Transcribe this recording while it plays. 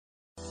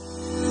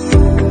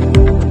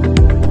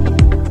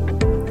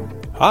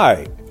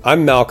Hi,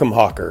 I'm Malcolm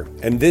Hawker,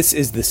 and this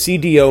is the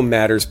CDO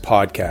Matters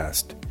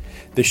podcast,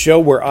 the show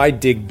where I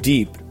dig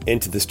deep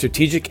into the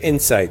strategic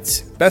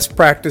insights, best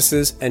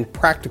practices, and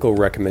practical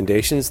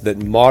recommendations that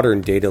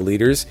modern data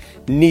leaders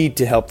need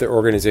to help their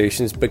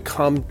organizations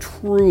become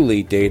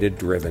truly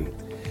data-driven.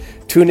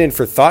 Tune in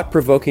for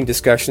thought-provoking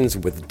discussions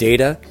with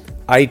data,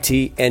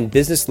 IT, and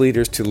business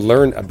leaders to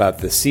learn about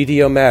the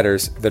CDO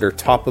matters that are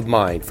top of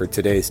mind for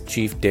today's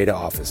chief data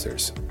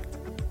officers.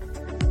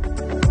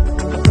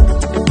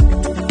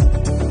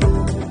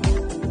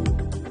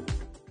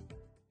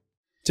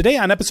 Today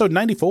on episode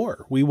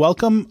 94, we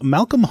welcome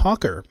Malcolm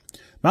Hawker.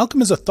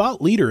 Malcolm is a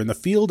thought leader in the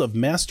field of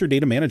master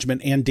data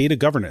management and data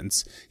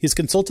governance. He's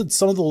consulted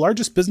some of the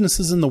largest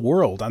businesses in the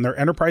world on their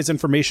enterprise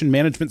information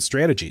management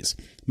strategies.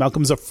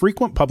 Malcolm's a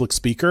frequent public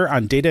speaker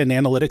on data and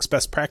analytics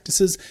best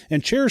practices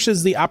and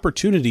cherishes the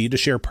opportunity to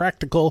share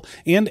practical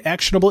and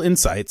actionable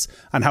insights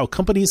on how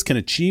companies can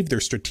achieve their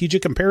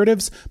strategic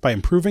imperatives by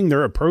improving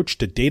their approach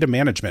to data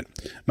management.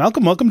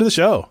 Malcolm, welcome to the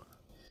show.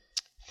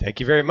 Thank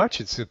you very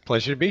much. It's a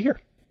pleasure to be here.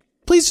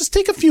 Please just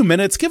take a few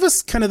minutes, give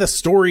us kind of the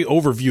story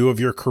overview of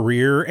your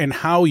career and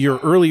how your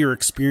earlier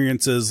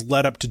experiences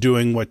led up to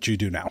doing what you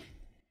do now.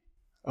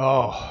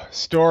 Oh,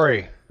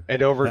 story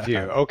and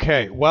overview.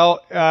 Okay.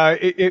 Well,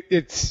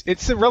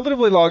 it's a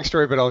relatively long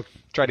story, but I'll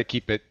try to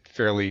keep it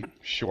fairly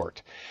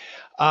short.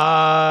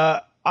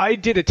 I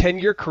did a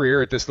 10-year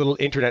career at this little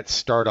internet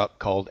startup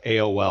called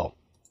AOL.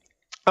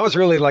 That was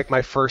really like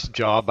my first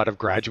job out of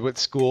graduate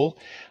school.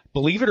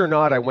 Believe it or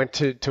not, I went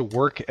to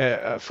work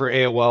for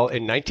AOL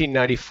in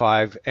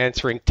 1995,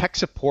 answering tech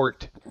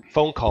support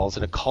phone calls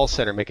in a call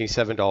center, making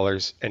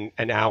 $7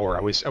 an hour.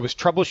 I was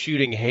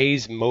troubleshooting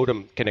Hayes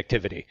modem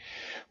connectivity,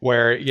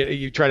 where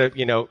you try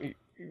to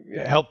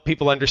help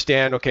people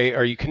understand, okay,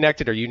 are you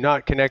connected? Are you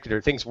not connected?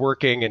 Are things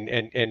working?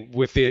 And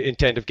with the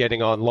intent of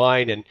getting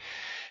online and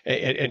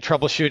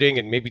troubleshooting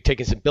and maybe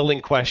taking some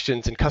billing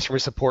questions and customer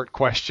support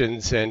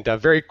questions. And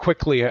very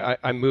quickly,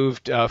 I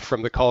moved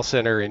from the call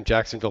center in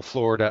Jacksonville,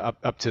 Florida,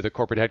 up to the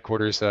corporate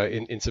headquarters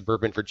in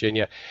suburban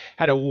Virginia.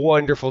 Had a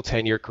wonderful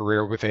 10-year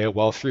career with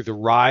AOL through the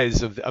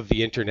rise of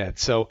the internet.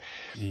 So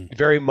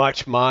very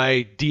much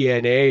my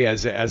DNA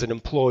as an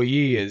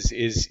employee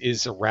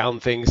is around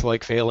things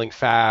like failing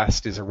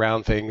fast, is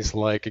around things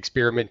like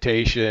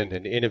experimentation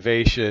and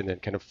innovation and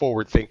kind of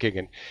forward thinking.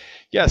 And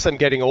yes, I'm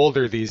getting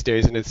older these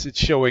days, and it's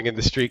showing in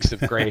the streaks of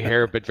gray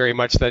hair, but very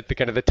much that the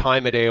kind of the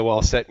time at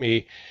AOL set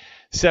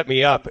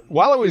me up.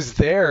 While I was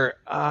there,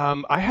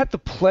 I had the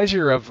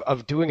pleasure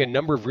of doing a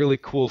number of really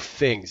cool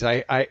things.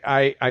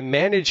 I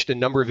managed a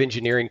number of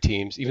engineering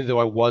teams, even though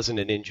I wasn't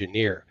an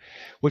engineer,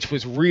 which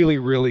was really,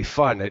 really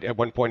fun. At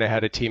one point, I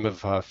had a team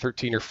of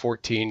 13 or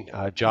 14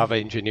 Java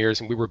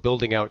engineers, and we were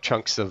building out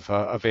chunks of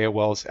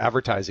AOL's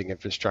advertising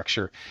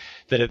infrastructure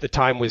that at the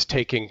time was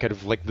taking kind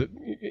of like the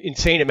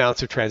insane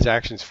amounts of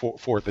transactions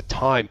for the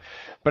time.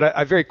 But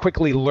I very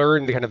quickly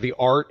learned kind of the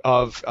art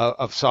of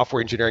software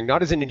engineering,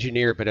 not as an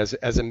engineer, but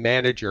as a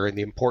manager, and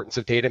the importance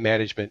of data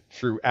management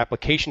through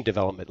application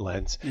development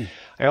lens.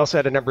 I also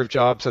had a number of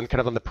jobs on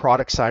the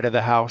product side of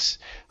the house.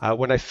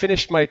 When I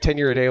finished my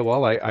tenure at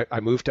AOL, I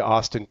moved to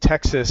Austin,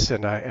 Texas,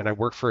 and I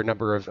worked for a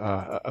number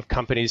of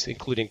companies,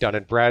 including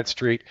Dun &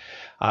 Bradstreet.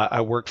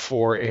 I worked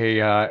for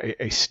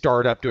a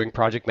startup doing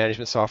project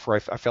management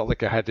software. I felt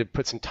like I had to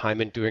put some time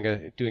in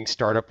doing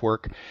startup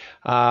work.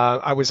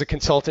 I was a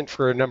consultant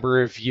for a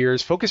number of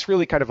years, focused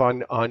really kind of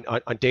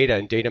on data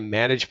and data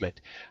management.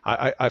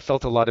 I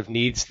felt a lot of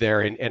needs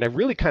there, and I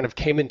really kind of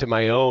came into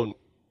my own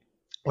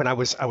when I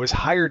was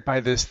hired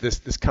by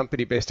this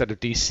company based out of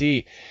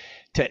DC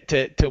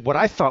to what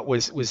I thought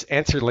was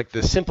answer like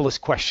the simplest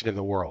question in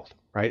the world,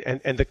 right?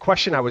 And the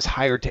question I was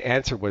hired to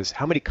answer was,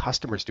 how many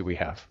customers do we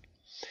have?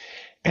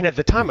 And at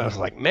the time, I was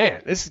like,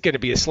 man, this is going to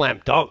be a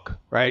slam dunk,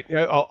 right?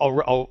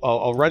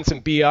 I'll run some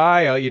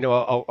BI,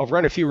 I'll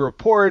run a few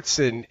reports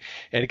and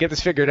get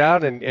this figured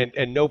out,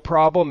 and no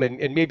problem.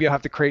 And maybe I'll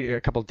have to create a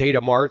couple of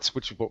data marts,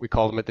 which is what we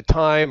called them at the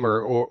time,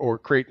 or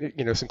create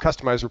some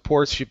customized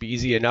reports. Should be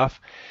easy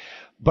enough.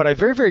 But I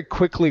very, very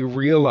quickly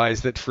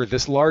realized that for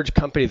this large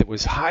company that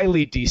was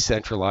highly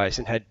decentralized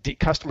and had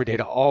customer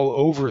data all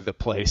over the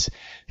place,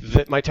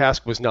 that my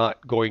task was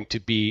not going to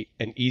be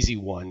an easy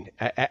one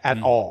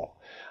at all.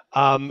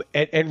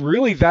 And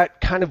really that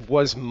kind of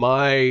was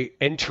my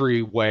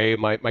entryway,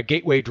 my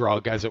gateway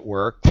drug, as it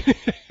were,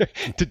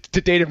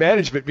 to data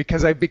management,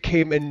 because I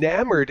became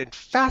enamored and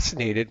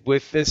fascinated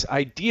with this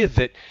idea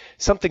that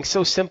something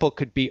so simple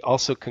could be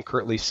also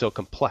concurrently so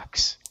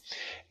complex.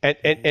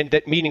 And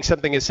that meaning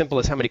something as simple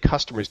as how many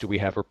customers do we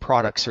have, or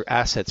products or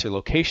assets or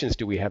locations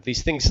do we have?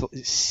 These things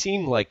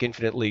seem like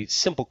infinitely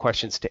simple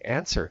questions to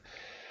answer,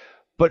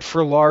 but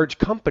for large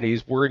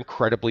companies were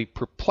incredibly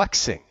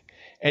perplexing.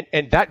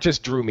 And that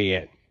just drew me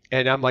in.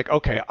 And I'm like,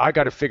 okay, I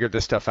got to figure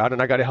this stuff out,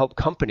 and I got to help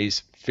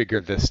companies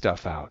figure this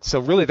stuff out. So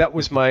really, that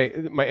was my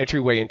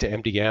entryway into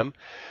MDM.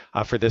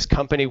 For this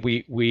company,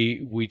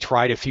 we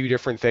tried a few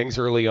different things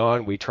early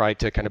on. We tried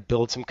to kind of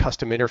build some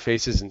custom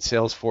interfaces in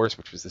Salesforce,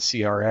 which was the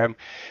CRM.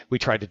 We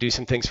tried to do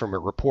some things from a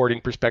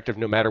reporting perspective.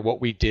 No matter what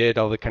we did,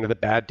 all the kind of the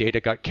bad data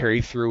got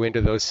carried through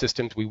into those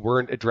systems. We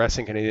weren't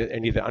addressing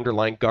any of the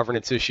underlying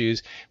governance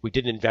issues. We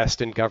didn't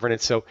invest in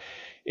governance. So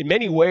in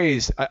many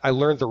ways, I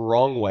learned the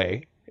wrong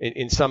way.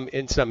 In some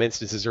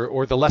instances,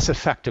 or the less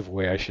effective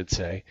way, I should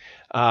say,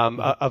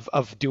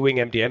 of doing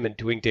MDM and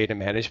doing data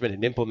management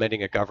and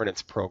implementing a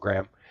governance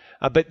program.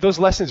 But those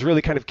lessons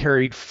really kind of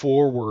carried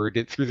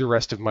forward through the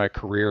rest of my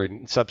career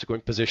in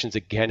subsequent positions,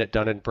 again at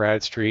Dun &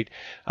 Bradstreet,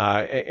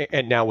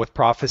 and now with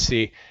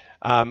Prophecy,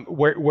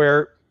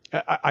 where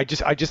I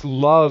just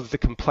love the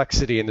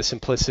complexity and the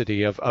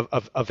simplicity of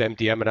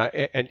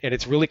MDM, and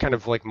it's really kind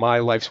of like my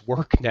life's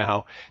work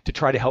now to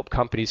try to help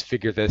companies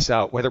figure this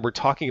out. Whether we're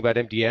talking about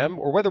MDM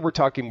or whether we're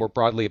talking more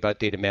broadly about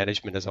data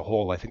management as a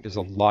whole, I think there's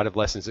a lot of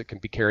lessons that can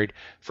be carried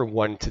from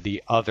one to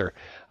the other.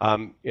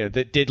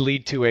 That did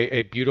lead to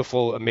a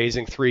beautiful,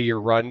 amazing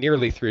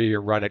nearly 3-year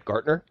run at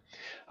Gartner,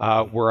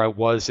 where I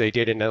was a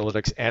data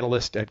analytics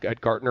analyst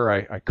at Gartner.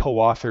 I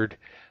co-authored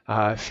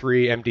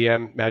 3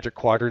 MDM Magic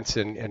Quadrants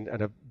and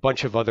a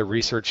bunch of other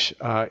research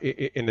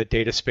in the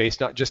data space,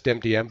 not just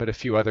MDM, but a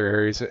few other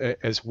areas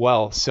as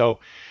well. So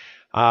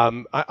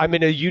I'm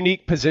in a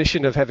unique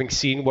position of having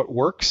seen what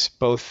works,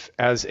 both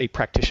as a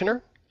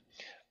practitioner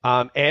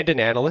and an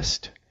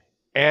analyst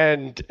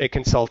and a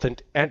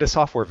consultant and a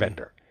software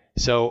vendor.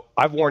 So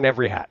I've worn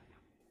every hat.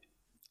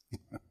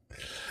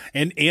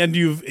 And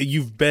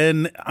you've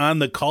been on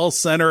the call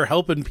center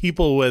helping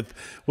people with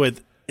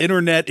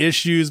internet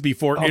issues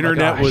before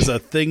internet was a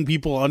thing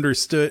people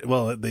understood.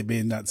 Well, they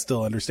may not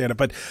still understand it,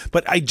 but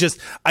I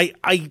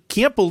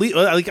can't believe,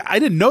 like, I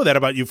didn't know that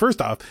about you,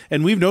 first off,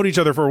 and we've known each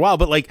other for a while,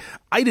 but like,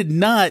 I did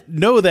not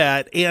know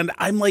that. And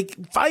I'm like,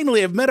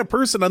 finally, I've met a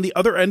person on the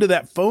other end of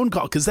that phone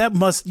call. Cause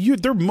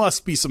there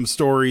must be some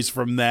stories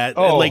from that.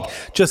 Oh. Like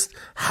just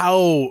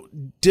how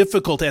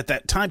difficult at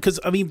that time.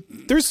 Cause I mean,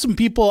 there's some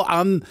people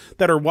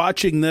that are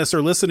watching this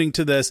or listening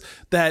to this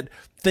that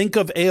think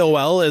of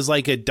AOL as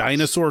like a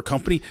dinosaur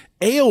company.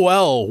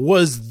 AOL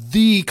was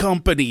the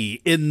company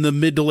in the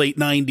mid to late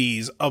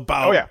 90s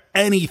about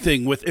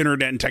anything with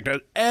internet and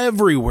technology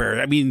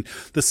everywhere. I mean,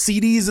 the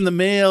CDs in the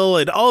mail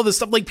and all this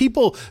stuff, like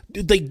people,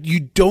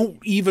 you don't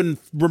even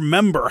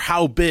remember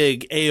how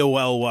big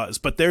AOL was,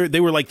 but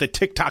they were like the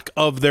TikTok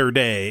of their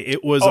day.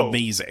 It was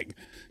amazing.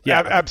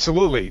 Yeah,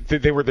 absolutely.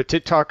 They were the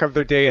TikTok of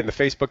their day and the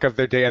Facebook of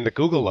their day and the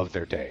Google of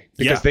their day,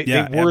 because they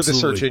were the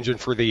search engine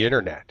for the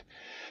internet.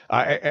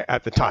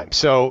 At the time.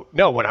 So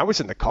no, when I was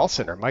in the call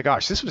center, my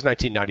gosh, this was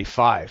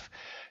 1995.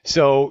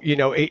 So,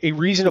 a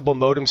reasonable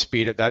modem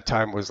speed at that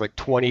time was like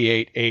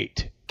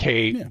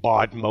 28.8K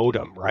baud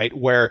modem, right?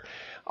 Where,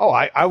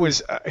 I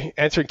was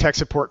answering tech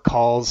support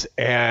calls,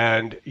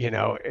 and,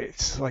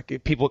 it's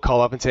like people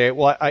call up and say,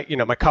 well,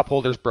 my cup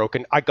holder's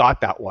broken. I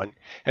got that one.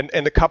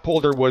 And the cup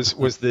holder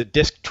was the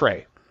disk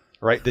tray,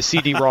 right? The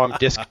CD-ROM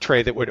disk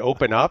tray that would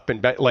open up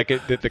and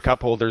the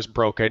cup holder's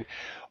broken.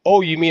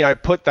 Oh, you mean I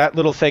put that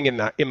little thing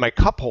in my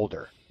cup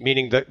holder?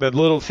 Meaning the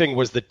little thing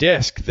was the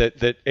disk that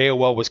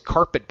AOL was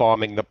carpet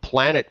bombing the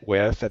planet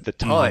with at the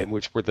time,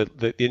 which were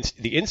the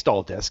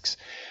install disks.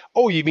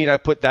 Oh, you mean I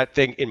put that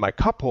thing in my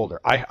cup holder?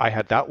 I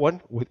had that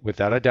one,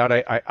 without a doubt.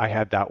 I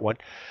had that one.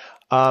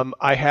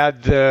 I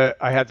had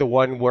the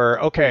one where,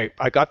 okay,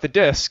 I got the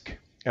disk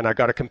and I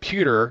got a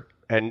computer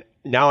and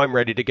now I'm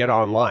ready to get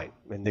online.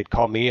 And they'd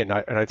call me and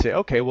I'd say,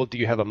 okay, well, do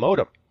you have a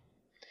modem?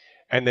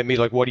 And they'd be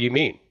like, what do you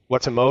mean?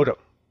 What's a modem?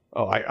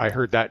 Oh, I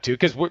heard that too.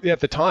 Because at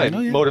the time,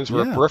 modems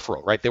were a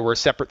peripheral, right? They were a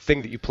separate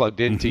thing that you plugged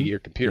into your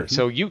computer.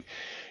 So you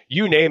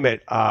name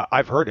it,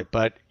 I've heard it.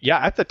 But yeah,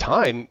 at the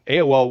time,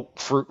 AOL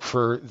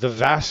for the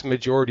vast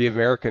majority of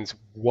Americans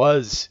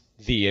was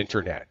the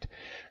internet.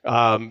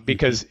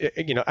 Because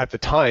at the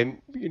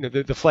time,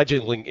 the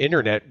fledgling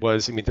internet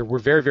was, there were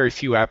very, very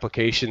few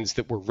applications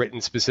that were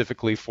written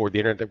specifically for the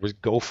internet. There was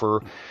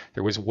Gopher,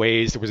 there was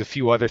Waze, there was a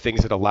few other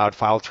things that allowed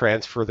file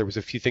transfer, there was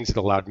a few things that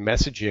allowed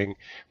messaging,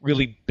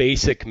 really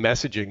basic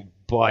messaging.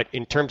 But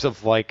in terms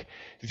of like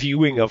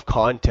viewing of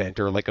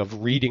content or like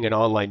of reading an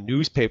online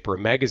newspaper or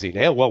magazine,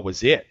 AOL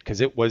was it,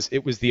 because it was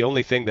the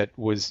only thing that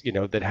was,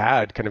 that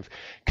had kind of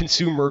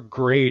consumer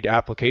grade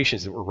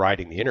applications that were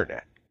riding the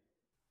internet.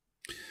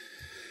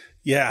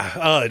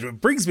 Yeah, it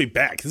brings me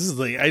back. This is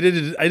like I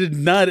did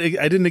not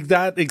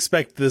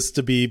expect this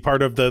to be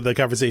part of the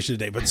conversation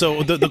today. But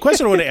so the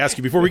question I want to ask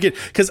you before we get,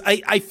 because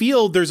I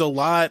feel there's a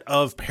lot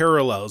of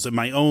parallels in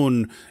my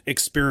own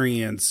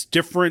experience,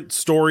 different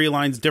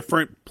storylines,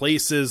 different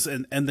places,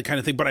 and the kind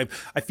of thing. But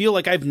I feel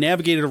like I've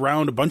navigated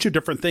around a bunch of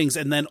different things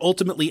and then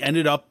ultimately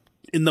ended up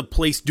in the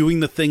place doing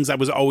the things I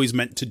was always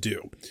meant to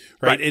do.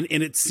 Right. And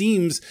it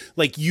seems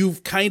like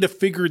you've kind of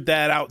figured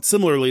that out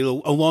similarly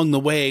along the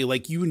way.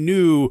 Like you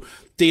knew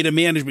data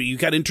management. You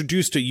got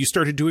introduced to it. You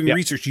started doing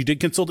research. You did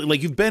consulting.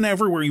 Like, you've been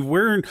everywhere.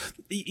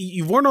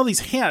 You've worn all these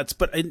hats.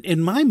 But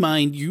in my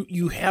mind,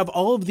 you have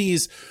all of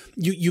these.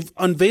 You've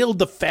unveiled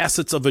the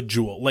facets of a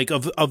jewel, like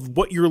of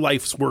what your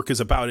life's work is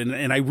about.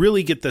 And I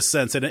really get this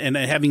sense. And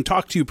having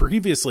talked to you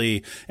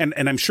previously, and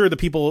I'm sure the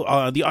people,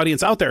 the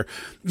audience out there,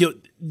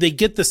 they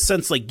get the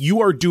sense like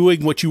you are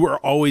doing what you are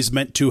always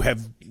meant to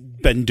have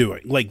been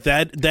doing, like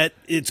that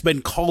it's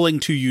been calling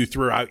to you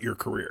throughout your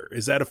career.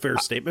 Is that a fair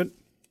statement?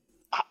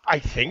 I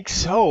think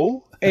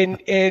so.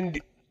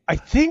 And I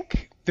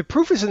think the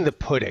proof is in the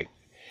pudding.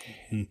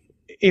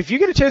 If you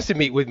get a chance to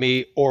meet with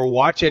me or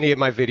watch any of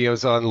my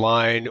videos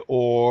online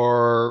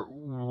or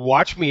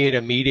watch me in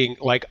a meeting,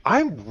 like,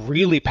 I'm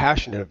really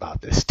passionate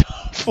about this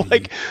stuff.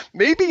 Like,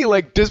 maybe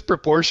like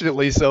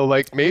disproportionately so,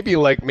 like maybe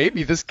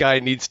this guy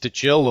needs to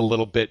chill a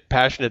little bit,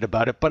 passionate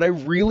about it, but I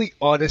really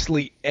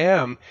honestly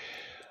am,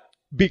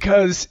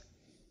 because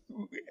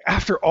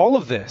after all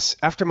of this,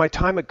 after my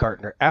time at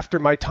Gartner, after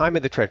my time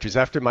in the trenches,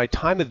 after my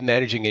time of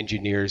managing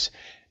engineers,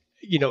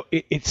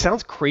 it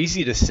sounds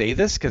crazy to say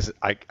this because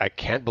I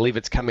can't believe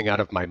it's coming out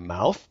of my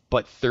mouth,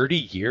 but 30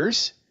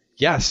 years,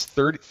 yes,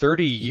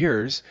 30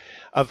 years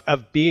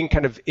of being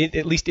kind of,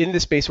 at least in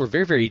this space, or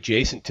very, very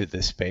adjacent to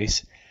this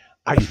space,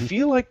 I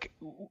feel like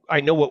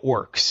I know what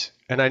works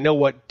and I know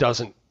what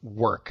doesn't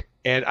work.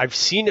 And I've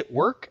seen it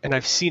work and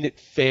I've seen it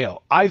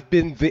fail. I've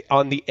been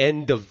on the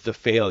end of the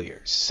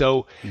failures.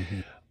 So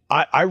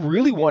I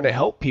really want to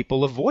help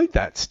people avoid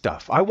that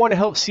stuff. I want to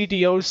help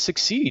CDOs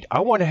succeed.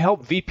 I want to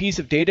help VPs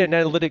of data and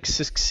analytics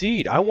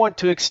succeed. I want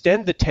to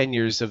extend the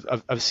tenures of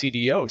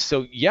CDOs.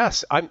 So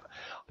yes,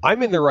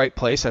 I'm in the right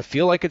place. I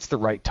feel like it's the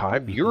right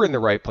time. You're in the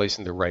right place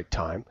in the right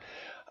time.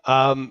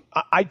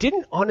 I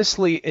didn't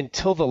honestly,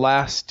 until the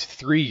last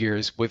 3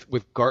 years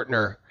with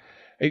Gartner,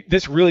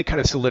 this really kind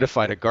of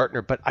solidified at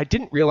Gartner, but I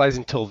didn't realize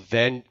until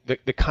then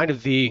the kind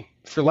of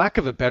for lack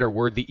of a better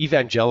word, the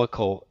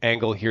evangelical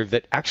angle here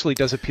that actually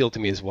does appeal to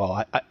me as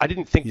well. I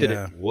didn't think that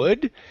it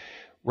would,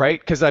 right?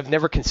 Because I've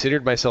never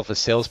considered myself a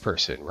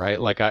salesperson, right?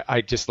 Like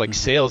I just like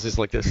sales is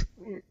like this,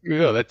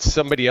 that's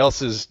somebody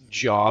else's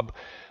job.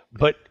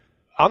 But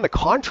on the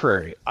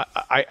contrary,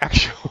 I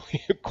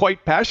actually am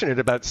quite passionate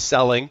about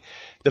selling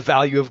the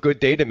value of good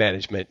data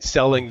management,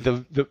 selling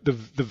the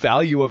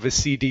value of a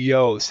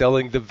CDO,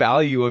 selling the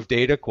value of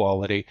data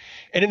quality,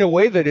 and in a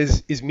way that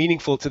is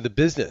meaningful to the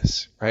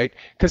business, right?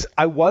 Because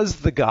I was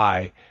the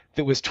guy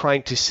that was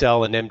trying to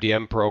sell an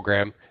MDM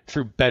program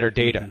through better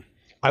data.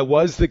 I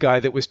was the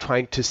guy that was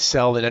trying to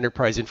sell an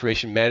enterprise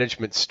information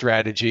management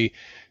strategy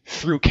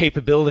through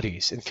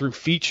capabilities and through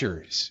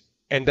features,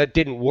 and that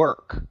didn't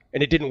work.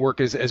 And it didn't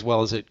work as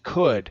well as it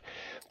could.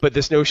 But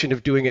this notion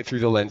of doing it through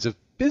the lens of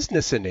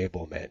business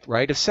enablement,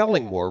 right? Of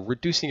selling more,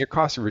 reducing your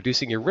costs, or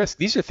reducing your risk.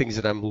 These are things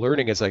that I'm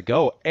learning as I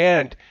go.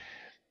 And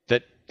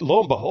that, lo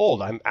and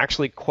behold, I'm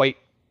actually quite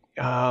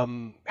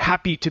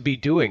happy to be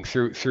doing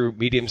through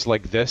mediums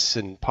like this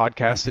and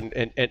podcasts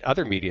and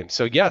other mediums.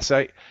 So yes,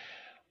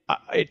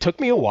 it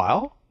took me a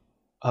while,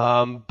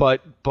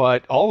 but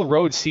all the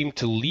roads seem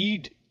to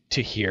lead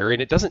to here.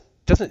 And it doesn't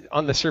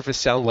on the surface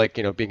sound like,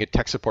 being a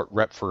tech support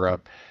rep for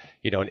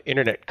an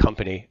internet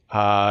company.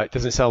 It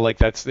doesn't sound like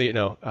that's going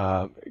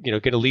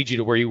to lead you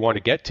to where you want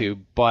to get to.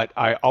 But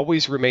I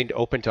always remained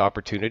open to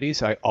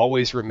opportunities. I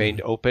always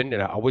remained open,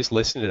 and I always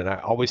listened, and I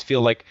always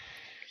feel like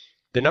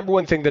the number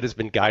one thing that has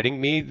been guiding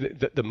me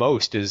the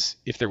most is,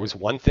 if there was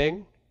one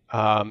thing,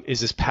 is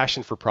this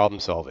passion for problem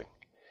solving.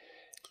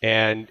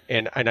 And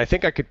I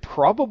think I could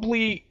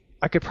probably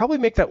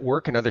make that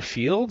work in other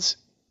fields,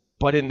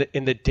 but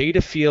in the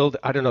data field,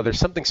 I don't know. There's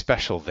something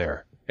special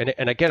there.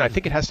 And again, I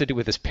think it has to do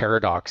with this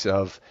paradox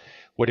of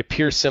what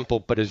appears simple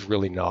but is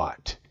really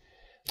not.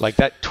 Like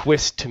that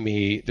twist to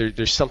me,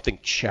 there's something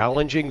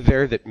challenging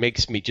there that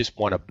makes me just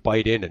want to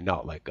bite in and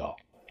not let go.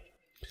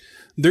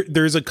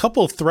 There's a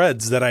couple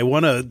threads that I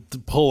want to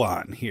pull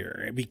on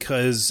here,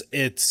 because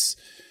it's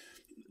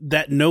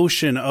that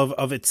notion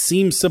of it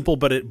seems simple,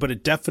 but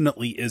it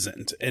definitely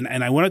isn't. And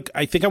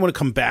I think I want to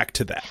come back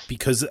to that,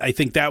 because I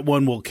think that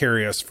one will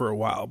carry us for a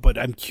while. But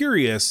I'm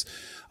curious,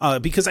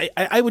 because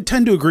I would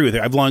tend to agree with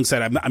it. I've long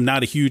said I'm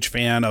not a huge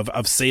fan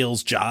of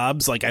sales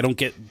jobs. Like, I don't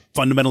get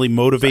fundamentally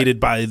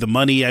motivated by the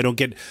money. I don't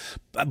get,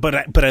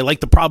 but I like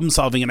the problem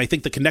solving, and I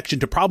think the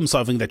connection to problem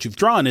solving that you've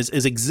drawn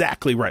is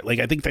exactly right. Like,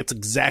 I think that's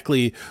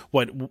exactly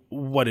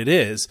what it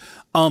is.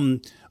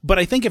 But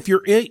I think if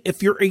you're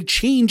a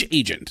change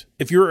agent,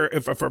 if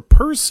a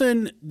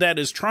person that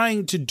is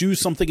trying to do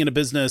something in a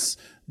business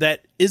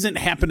that isn't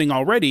happening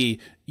already,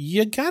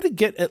 you got to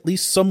get at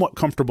least somewhat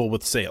comfortable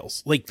with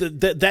sales. Like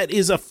that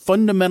is a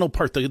fundamental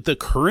part. The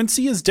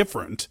currency is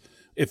different.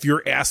 If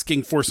you're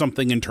asking for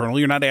something internal,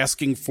 you're not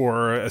asking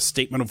for a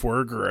statement of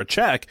work or a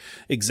check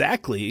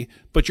exactly,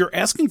 but you're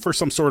asking for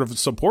some sort of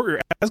support.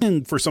 You're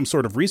asking for some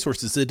sort of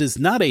resources. It is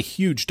not a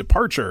huge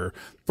departure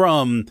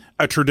from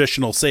a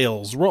traditional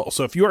sales role.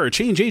 So if you are a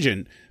change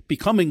agent,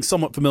 becoming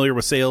somewhat familiar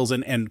with sales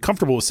and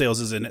comfortable with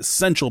sales is an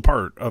essential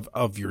part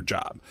of your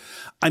job.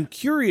 I'm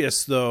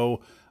curious,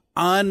 though,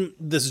 on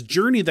this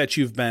journey that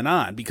you've been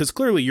on, because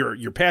clearly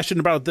you're passionate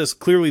about this.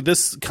 Clearly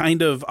this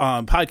kind of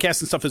podcast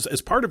and stuff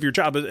is part of your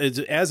job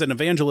as an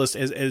evangelist,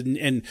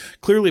 and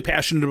clearly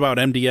passionate about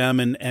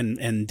MDM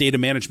and data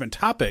management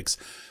topics.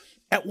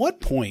 At what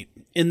point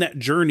in that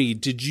journey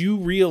did you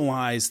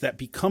realize that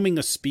becoming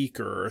a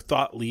speaker or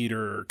thought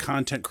leader,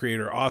 content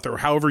creator, author,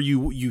 however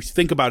you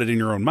think about it in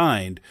your own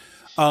mind,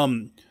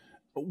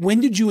 when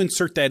did you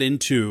insert that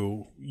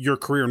into your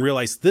career and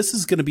realize this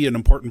is going to be an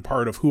important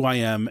part of who I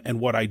am and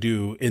what I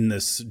do in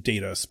this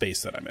data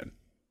space that I'm in?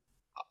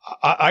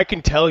 I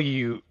can tell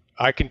you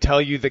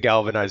the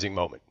galvanizing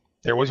moment.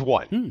 There was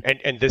one,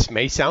 and this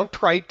may sound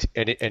trite,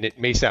 and it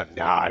may sound,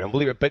 I don't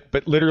believe it,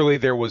 but literally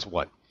there was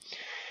one,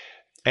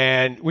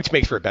 and which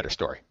makes for a better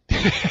story.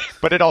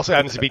 But it also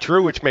happens to be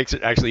true, which makes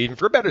it actually even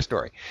for a better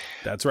story.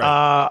 That's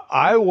right.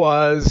 I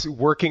was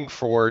working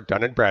for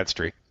Dun &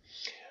 Bradstreet.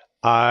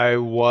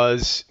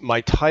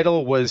 My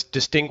title was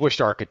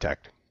Distinguished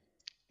Architect,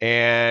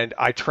 and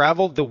I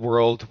traveled the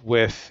world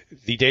with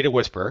the data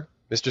whisperer,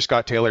 Mr.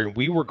 Scott Taylor, and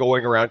we were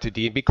going around to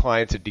D&B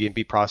clients and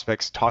D&B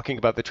prospects talking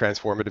about the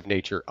transformative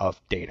nature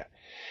of data.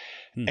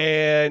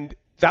 And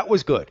that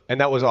was good, and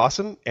that was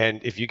awesome.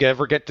 And if you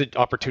ever get the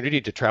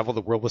opportunity to travel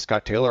the world with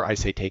Scott Taylor, I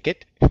say take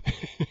it.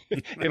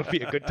 It'll be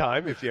a good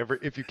time if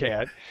you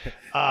can.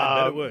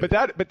 But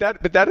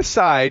that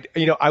aside,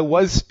 I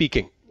was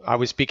speaking. I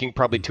was speaking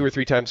probably 2 or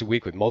 3 times a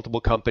week with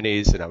multiple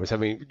companies, and I was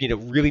having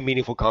really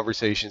meaningful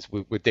conversations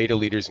with data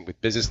leaders and with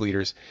business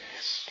leaders.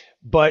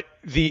 But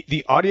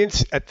the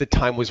audience at the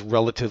time was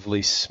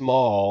relatively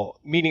small,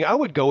 meaning I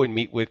would go and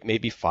meet with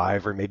maybe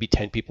 5 or maybe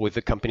 10 people with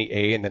the company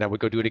A, and then I would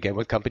go do it again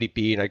with company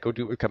B, and I'd go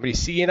do it with company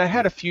C, and I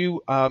had a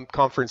few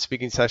conference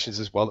speaking sessions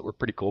as well that were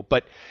pretty cool.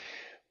 But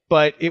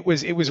it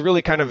was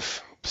really kind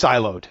of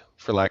siloed,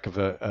 for lack of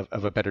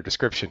a better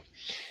description.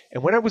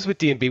 And when I was with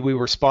D&B, we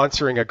were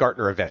sponsoring a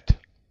Gartner event.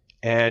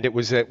 And it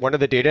was at one of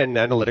the data and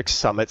analytics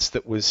summits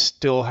that was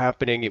still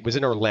happening. It was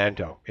in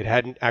Orlando. It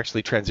hadn't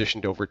actually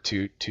transitioned over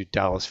to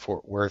Dallas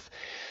Fort Worth.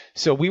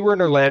 So we were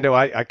in Orlando.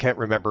 I can't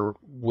remember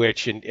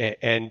which,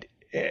 and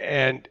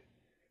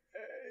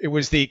it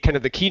was the kind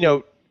of the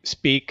keynote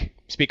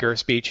speaker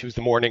speech. It was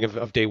the morning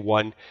of day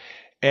one,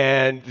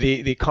 and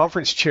the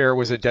conference chair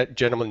was a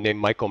gentleman named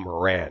Michael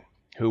Moran,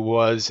 who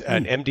was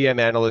an MDM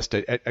analyst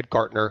at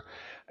Gartner.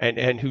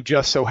 And who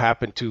just so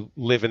happened to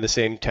live in the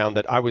same town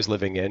that I was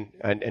living in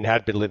and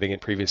had been living in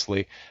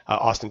previously,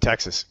 Austin,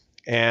 Texas.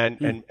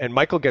 And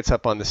Michael gets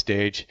up on the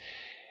stage,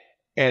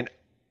 and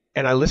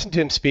I listened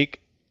to him speak,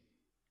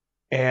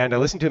 and I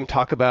listened to him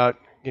talk about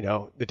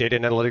the Data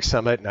and Analytics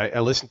Summit, and I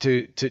listened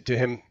to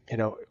him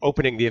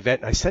opening the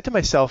event, and I said to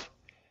myself,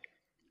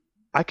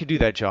 I could do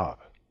that job,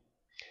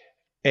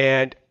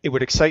 and it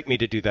would excite me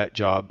to do that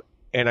job,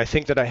 and I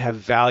think that I have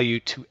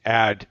value to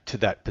add to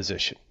that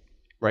position.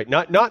 Right.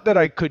 Not that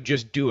I could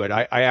just do it.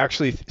 I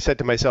actually said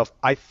to myself,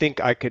 I think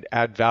I could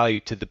add value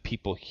to the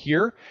people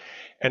here,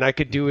 and I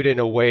could do it in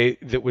a way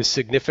that was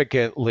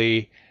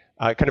significantly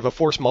kind of a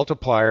force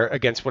multiplier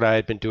against what I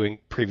had been doing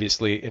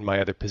previously in my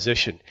other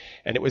position.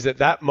 And it was at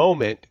that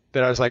moment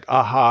that I was like,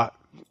 aha,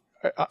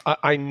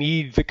 I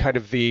need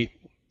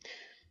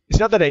it's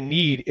not that I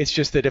need, it's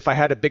just that if I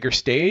had a bigger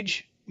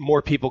stage,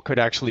 more people could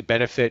actually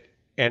benefit,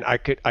 and I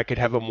could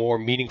have a more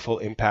meaningful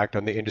impact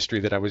on the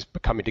industry that I was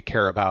becoming to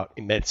care about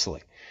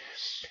immensely.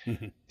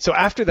 Mm-hmm. So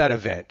after that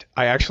event,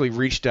 I actually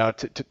reached out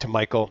to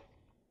Michael.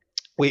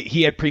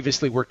 He had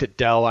previously worked at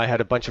Dell. I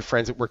had a bunch of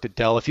friends that worked at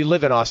Dell. If you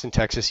live in Austin,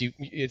 Texas,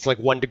 it's like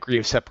 1 degree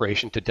of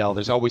separation to Dell.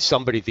 There's always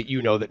somebody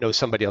that that knows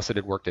somebody else that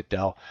had worked at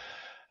Dell.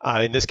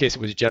 In this case,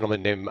 it was a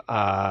gentleman named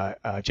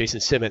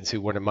Jason Simmons,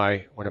 who one of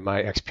my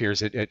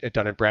ex-peers at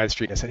Dun &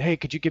 Bradstreet. And I said, hey,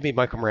 could you give me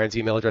Michael Moran's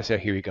email address? Yeah,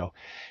 here you go.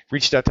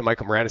 Reached out to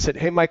Michael Moran and said,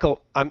 hey,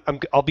 Michael,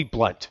 I'll be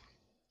blunt.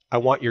 I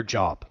want your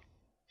job.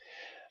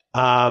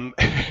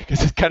 Because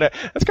that's kind of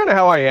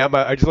how I am.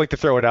 I just like to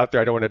throw it out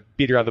there. I don't want to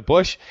beat around the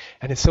bush.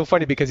 And it's so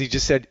funny because he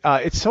just said,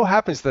 it so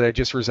happens that I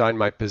just resigned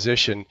my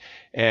position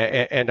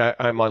and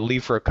I'm on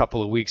leave for a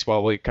couple of weeks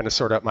while we kind of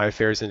sort out my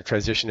affairs and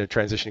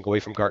transitioning away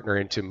from Gartner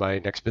into my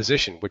next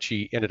position, which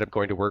he ended up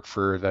going to work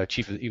for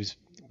he was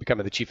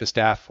becoming the chief of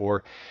staff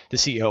for the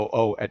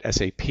COO at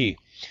SAP.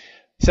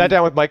 Sat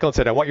down with Michael and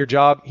said, I want your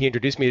job. He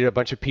introduced me to a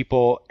bunch of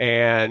people,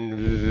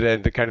 and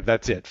then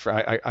that's it.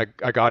 I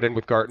got in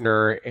with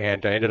Gartner,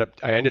 and I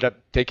ended up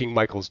taking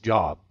Michael's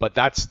job. But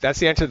that's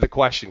the answer to the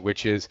question,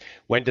 which is,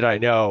 when did I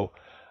know?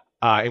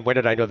 And when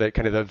did I know that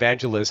kind of the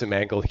evangelism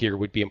angle here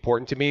would be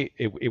important to me?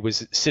 It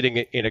was sitting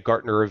in a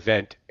Gartner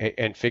event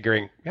and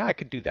figuring, yeah, I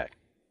could do that.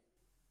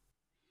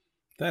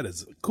 That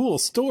is a cool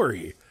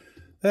story.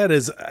 That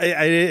is,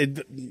 I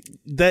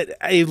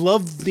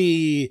love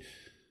the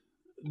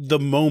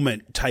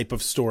moment type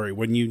of story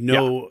when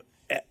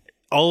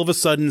all of a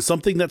sudden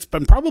something that's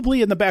been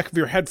probably in the back of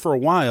your head for a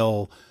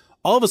while,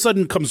 all of a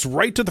sudden comes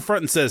right to the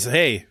front and says,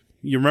 hey,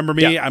 you remember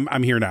me? Yeah.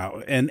 I'm here now.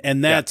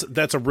 And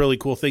that's a really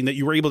cool thing that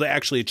you were able to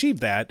actually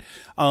achieve that.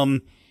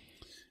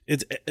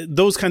 It's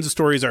those kinds of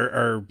stories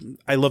are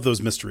I love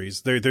those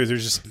mysteries. They're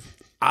just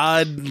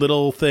odd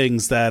little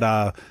things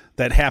that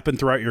that happen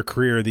throughout your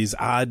career, these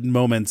odd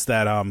moments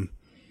that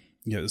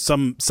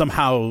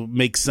somehow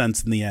make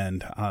sense in the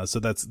end. So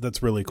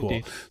that's really cool.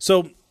 Indeed.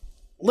 So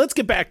let's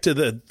get back to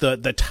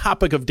the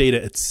topic of data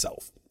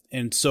itself.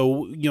 And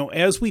so,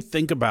 as we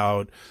think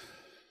about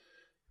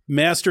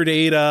master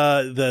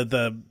data,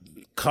 the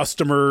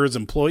customers,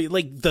 employee,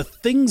 like the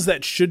things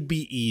that should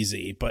be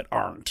easy but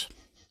aren't,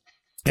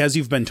 as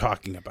you've been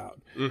talking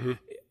about. Mm-hmm.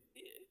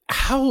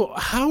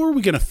 How are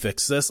we going to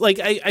fix this? Like,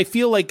 I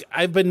feel like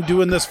I've been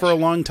doing this for a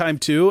long time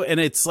too, and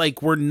it's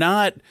like we're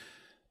not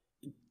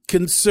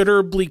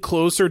considerably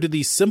closer to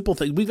these simple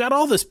things. We've got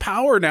all this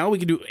power now. We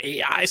can do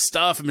AI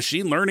stuff and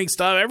machine learning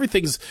stuff.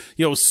 Everything's,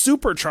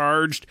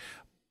 supercharged,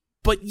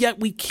 but yet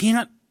we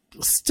can't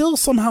still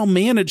somehow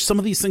manage some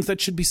of these things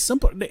that should be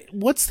simpler.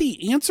 What's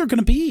the answer going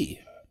to be?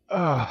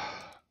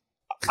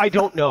 I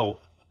don't know.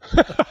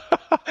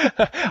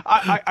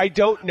 I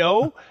don't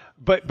know,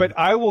 but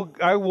I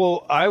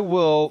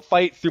will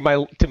fight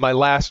through to my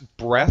last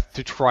breath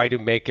to try to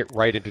make it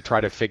right and to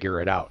try to figure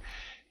it out.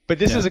 But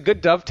this is a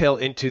good dovetail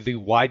into the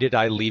why did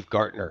I leave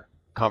Gartner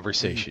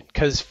conversation?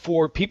 Because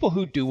for people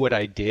who do what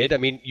I did, I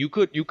mean, you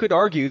could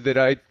argue that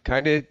I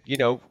kind of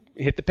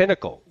hit the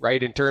pinnacle,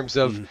 right, in terms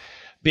of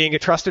being a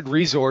trusted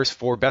resource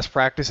for best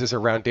practices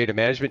around data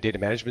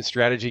management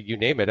strategy, you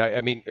name it.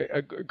 I mean,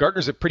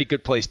 Gartner's a pretty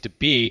good place to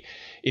be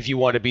if you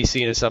want to be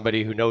seen as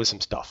somebody who knows some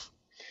stuff.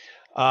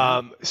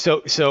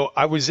 So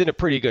I was in a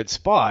pretty good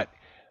spot.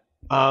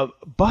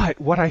 But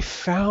what I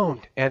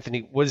found,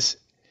 Anthony, was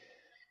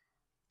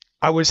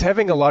I was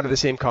having a lot of the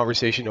same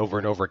conversation over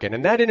and over again,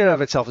 and that in and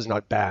of itself is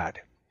not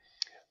bad.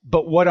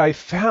 But what I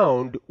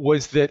found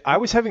was that I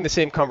was having the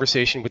same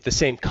conversation with the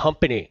same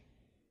company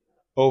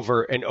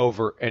over and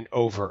over and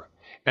over.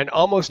 And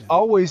almost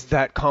always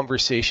that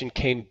conversation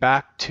came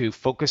back to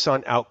focus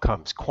on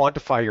outcomes,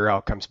 quantify your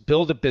outcomes,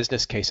 build a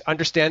business case,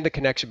 understand the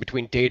connection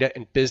between data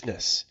and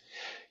business.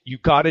 You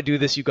got to do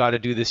this, you got to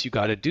do this, you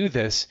got to do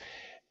this.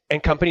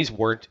 And companies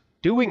weren't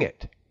doing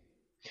it.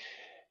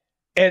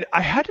 And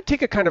I had to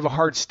take a kind of a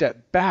hard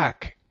step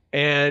back.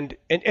 And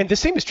the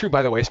same is true,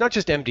 by the way. It's not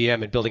just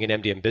MDM and building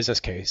an MDM business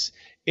case.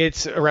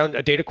 It's around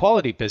a data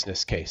quality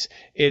business case.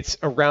 It's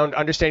around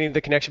understanding the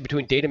connection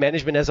between data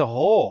management as a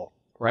whole,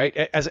 right?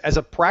 As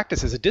a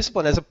practice, as a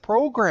discipline, as a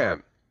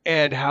program,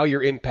 and how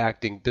you're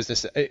impacting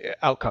business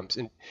outcomes.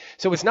 And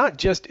so this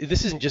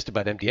isn't just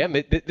about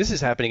MDM. This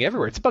is happening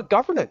everywhere. It's about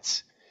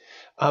governance.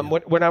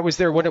 When I was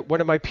there,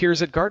 one of my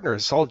peers at Gartner,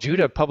 Saul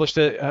Judah, published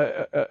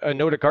a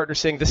note at Gartner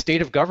saying the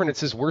state of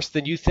governance is worse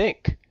than you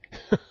think.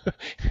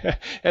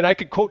 And I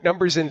could quote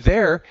numbers in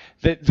there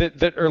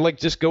that are like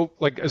just go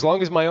like as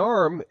long as my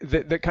arm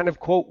that kind of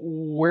quote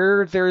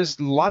where there's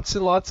lots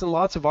and lots and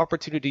lots of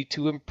opportunity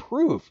to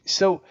improve.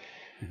 So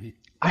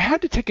I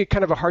had to take a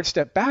kind of a hard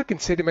step back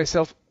and say to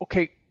myself,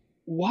 okay,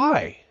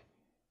 why?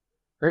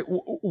 Right?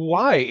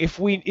 Why? If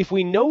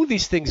we know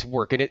these things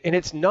work, and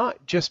it's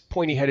not just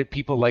pointy-headed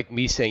people like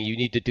me saying you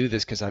need to do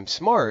this because I'm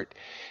smart.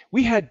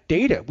 We had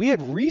data, we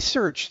had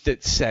research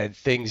that said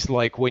things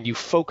like when you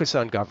focus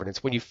on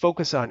governance, when you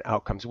focus on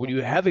outcomes, when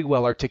you have a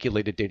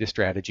well-articulated data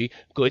strategy,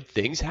 good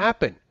things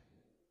happen,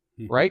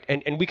 right?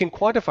 And we can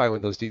quantify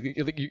when those do.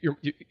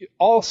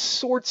 All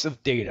sorts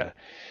of data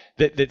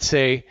that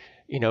say,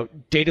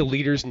 data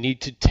leaders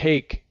need to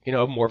take,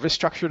 more of a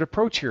structured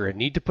approach here and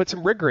need to put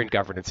some rigor in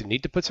governance and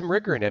need to put some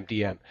rigor in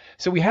MDM.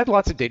 So we had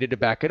lots of data to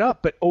back it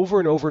up, but over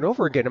and over and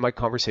over again in my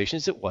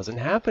conversations, it wasn't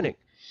happening.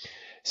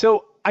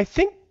 So I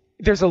think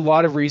there's a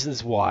lot of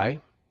reasons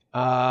why.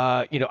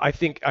 I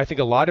think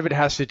a lot of it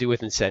has to do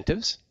with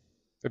incentives,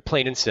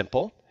 plain and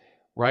simple,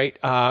 right?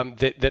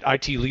 That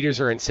IT leaders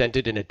are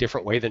incented in a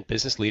different way than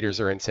business leaders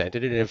are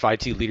incented. And if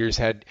IT leaders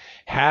had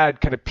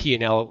kind of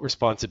P&L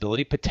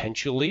responsibility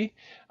potentially,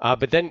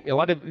 but then a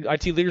lot of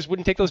IT leaders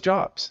wouldn't take those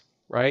jobs,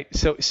 right?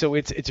 So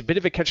it's a bit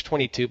of a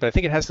catch-22, but I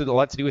think it has a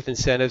lot to do with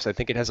incentives. I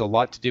think it has a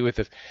lot to do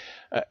with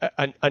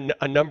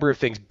a number of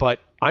things. But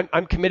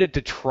I'm committed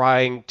to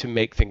trying to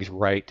make things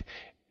right.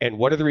 And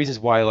one of the reasons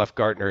why I left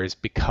Gartner is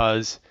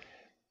because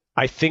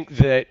I think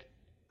that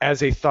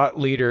as a thought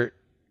leader,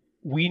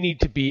 we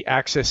need to be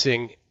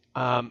accessing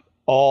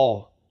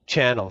all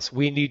channels.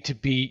 We need to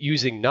be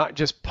using not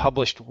just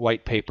published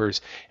white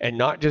papers and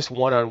not just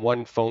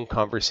one-on-one phone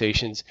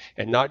conversations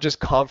and not just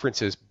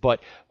conferences, but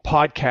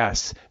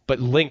podcasts, but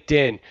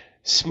LinkedIn,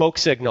 Smoke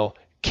Signal,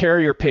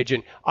 Carrier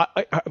Pigeon,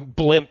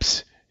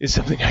 blimps is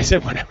something I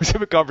said when I was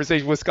having a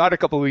conversation with Scott a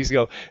couple of weeks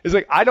ago. It's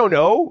like, I don't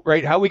know,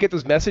 right, how we get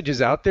those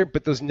messages out there,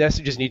 but those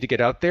messages need to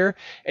get out there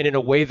and in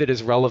a way that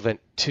is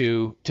relevant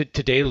to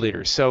data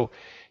leaders. So,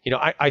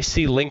 I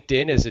see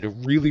LinkedIn as a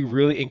really,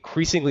 really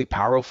increasingly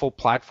powerful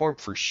platform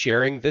for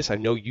sharing this. I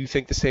know you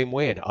think the same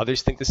way and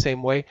others think the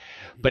same way.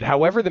 But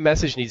however the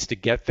message needs to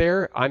get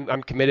there,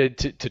 I'm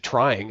committed to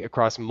trying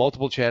across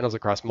multiple channels,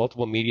 across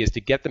multiple medias to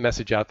get the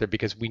message out there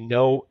because we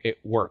know it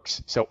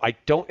works. So I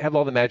don't have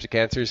all the magic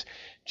answers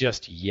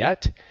just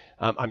yet.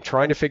 I'm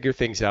trying to figure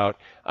things out.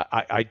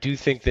 I do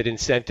think that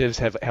incentives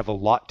have a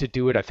lot to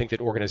do with it. I think that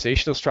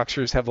organizational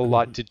structures have a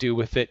lot to do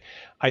with it.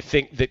 I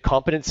think that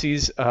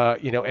competencies,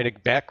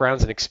 and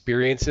backgrounds and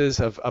experiences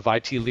of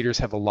IT leaders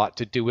have a lot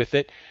to do with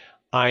it.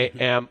 I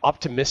am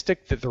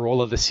optimistic that the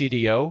role of the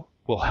CDO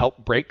will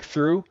help break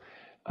through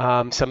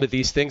some of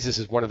these things. This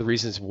is one of the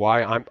reasons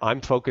why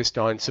I'm focused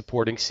on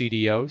supporting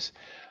CDOs,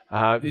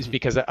 is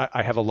because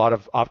I have a lot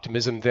of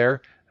optimism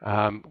there.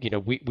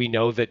 We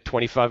know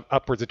that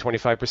upwards of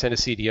 25% of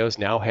CDOs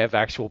now have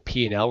actual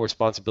P&L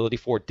responsibility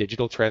for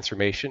digital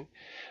transformation.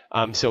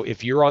 So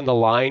if you're on the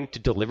line to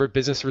deliver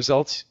business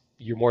results,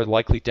 you're more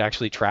likely to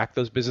actually track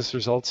those business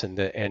results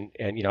and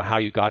how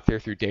you got there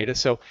through data.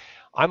 So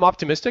I'm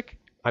optimistic.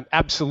 I'm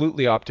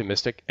absolutely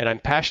optimistic, and I'm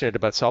passionate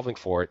about solving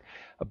for it.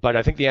 But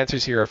I think the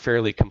answers here are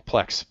fairly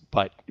complex.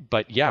 But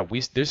yeah,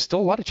 there's still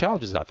a lot of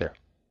challenges out there.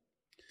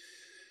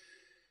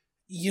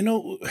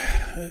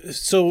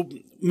 So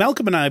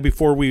Malcolm and I,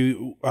 before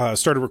we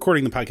started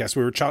recording the podcast,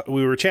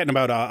 we were chatting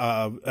about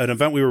an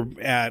event we were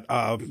at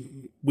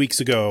weeks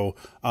ago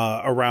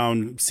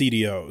around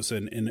CDOs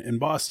in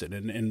Boston,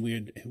 and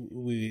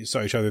we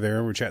saw each other there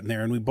and we were chatting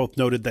there, and we both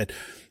noted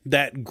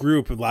that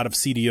group, a lot of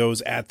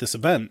CDOs at this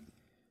event,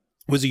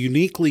 was a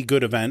uniquely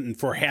good event and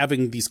for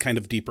having these kind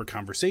of deeper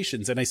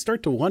conversations. And I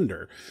start to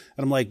wonder,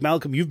 and I'm like,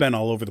 Malcolm, you've been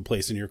all over the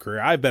place in your career.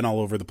 I've been all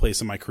over the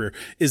place in my career.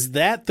 Is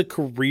that the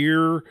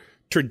career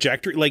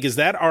trajectory? Like, is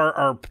that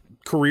our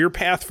career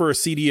path for a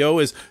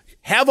CDO, is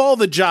have all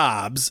the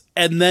jobs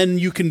and then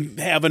you can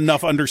have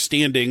enough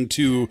understanding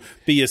to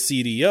be a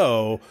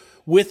CDO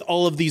with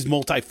all of these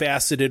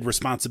multifaceted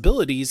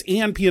responsibilities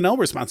and P&L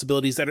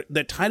responsibilities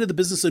that tie to the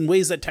business in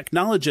ways that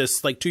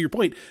technologists, like to your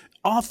point,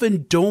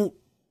 often don't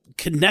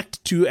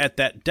connect to at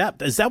that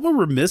depth? Is that what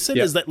we're missing?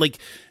 Yeah. Is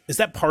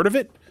that part of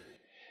it?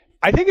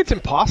 I think it's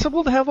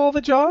impossible to have all the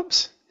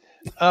jobs.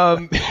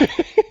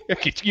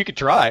 You could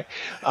try. It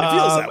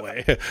feels that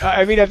way.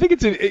 I mean, I think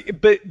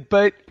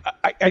but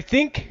I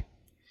think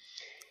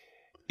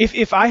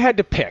if I had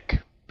to pick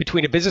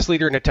between a business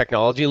leader and a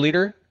technology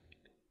leader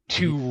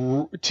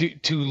to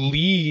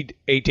lead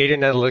a data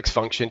and analytics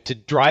function, to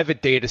drive a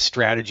data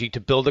strategy,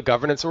 to build a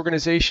governance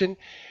organization,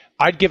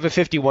 I'd give a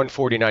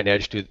 51-49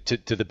 edge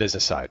to the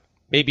business side.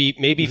 Maybe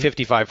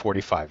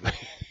 55-45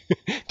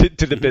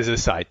 to the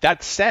business side.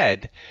 That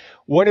said,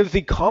 one of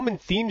the common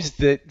themes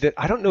that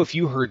I don't know if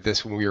you heard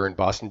this when we were in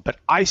Boston, but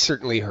I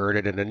certainly heard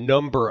it in a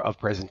number of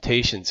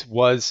presentations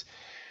was,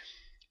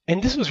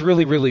 and this was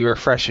really, really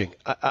refreshing.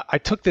 I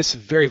took this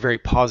very, very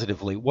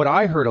positively. What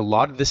I heard a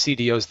lot of the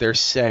CDOs there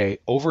say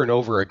over and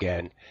over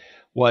again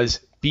was,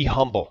 be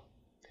humble.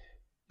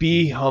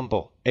 Be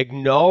humble.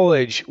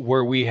 Acknowledge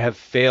where we have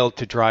failed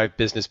to drive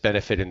business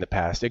benefit in the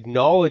past.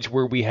 Acknowledge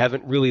where we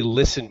haven't really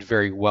listened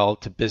very well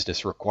to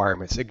business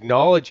requirements.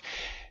 Acknowledge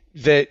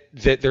that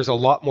there's a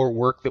lot more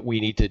work that we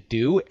need to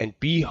do, and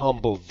be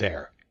humble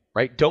there,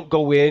 right? Don't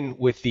go in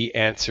with the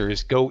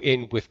answers, go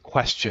in with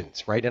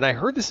questions, right? And I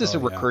heard this as a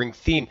recurring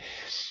theme,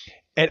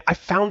 and I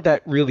found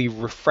that really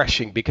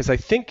refreshing, because I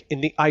think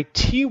in the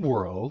IT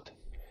world,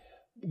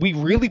 we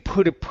really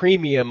put a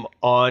premium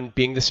on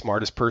being the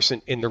smartest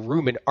person in the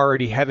room and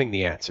already having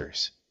the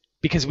answers,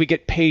 because we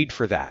get paid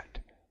for that,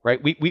 right?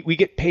 We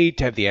get paid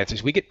to have the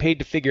answers. We get paid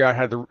to figure out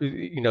how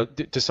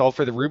to solve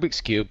for the Rubik's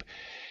Cube.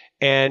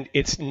 And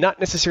it's not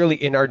necessarily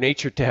in our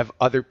nature to have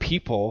other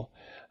people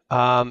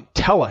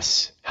tell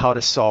us how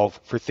to solve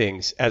for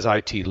things as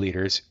IT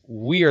leaders.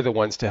 We are the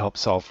ones to help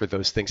solve for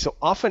those things. So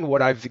often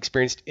what I've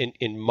experienced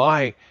in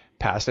my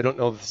past, I don't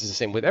know if this is the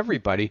same with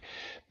everybody,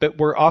 but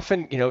we're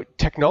often,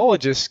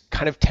 technologists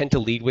kind of tend to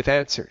lead with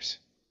answers,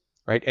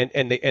 right?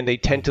 And they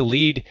tend to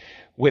lead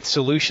with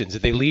solutions.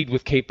 They lead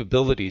with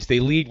capabilities.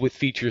 They lead with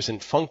features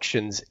and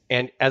functions.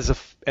 And as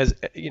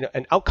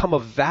an outcome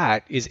of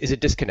that is a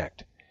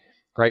disconnect,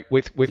 right,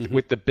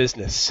 with the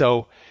business.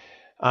 So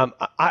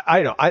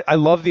I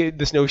love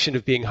this notion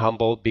of being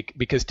humble,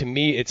 because to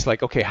me it's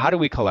like, okay, how do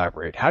we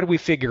collaborate? How do we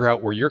figure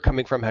out where you're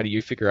coming from? How do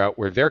you figure out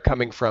where they're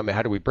coming from? And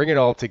how do we bring it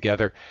all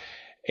together?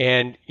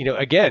 And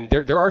again,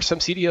 there are some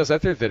CDOs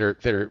out there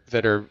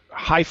that are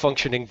high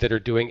functioning, that are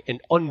doing an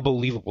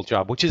unbelievable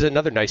job, which is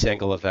another nice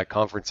angle of that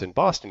conference in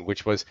Boston,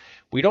 which was,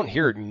 we don't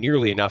hear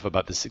nearly enough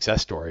about the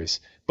success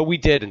stories, but we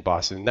did in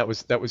Boston. That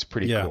was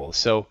pretty cool.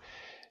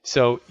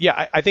 So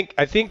yeah, I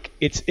think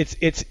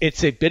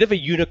it's a bit of a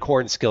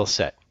unicorn skill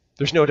set.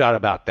 There's no doubt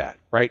about that,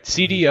 right?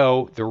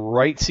 CDO, the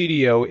right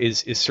CDO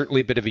is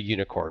certainly a bit of a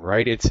unicorn,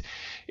 right?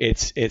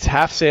 It's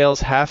half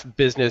sales, half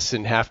business,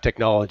 and half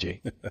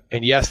technology.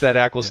 And yes,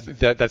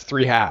 that's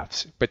three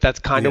halves, but that's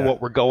kind of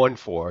what we're going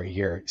for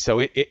here. So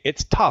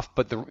it's tough,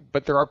 but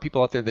there are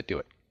people out there that do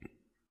it.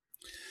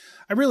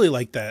 I really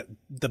like that,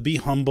 the be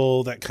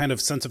humble, that kind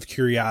of sense of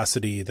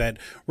curiosity, that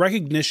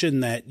recognition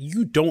that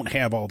you don't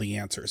have all the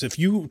answers. If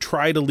you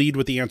try to lead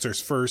with the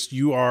answers first,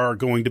 you are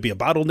going to be a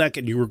bottleneck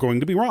and you are going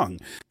to be wrong.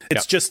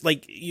 It's just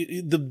like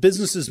the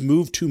businesses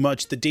move too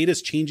much. The data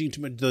is changing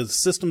too much. The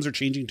systems are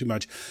changing too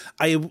much.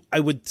 I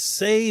would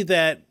say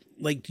that,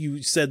 like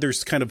you said,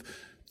 there's kind of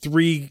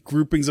 3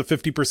 groupings of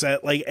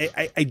 50%. Like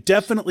I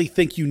definitely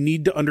think you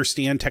need to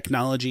understand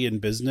technology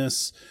and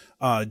business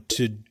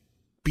to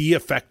be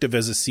effective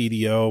as a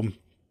CDO.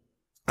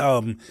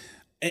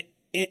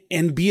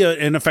 And be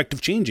an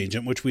effective change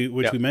agent, which we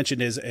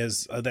mentioned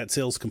as that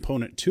sales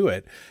component to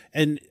it.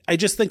 And I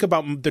just think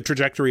about the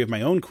trajectory of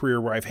my own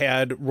career where I've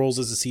had roles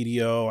as a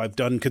CDO, I've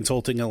done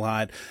consulting a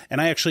lot, and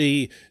I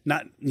actually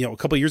a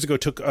couple of years ago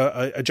took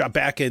a job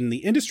back in the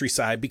industry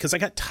side because I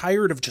got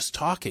tired of just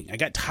talking. I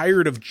got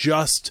tired of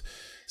just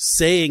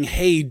saying,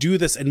 hey, do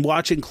this, and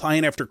watching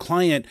client after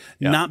client,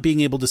 not being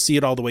able to see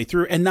it all the way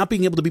through and not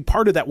being able to be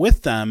part of that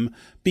with them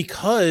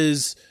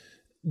because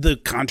the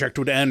contract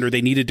would end or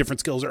they needed different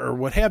skills or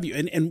what have you.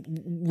 And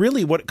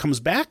really what it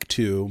comes back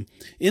to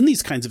in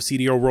these kinds of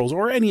CDO roles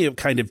or any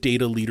kind of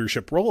data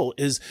leadership role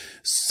is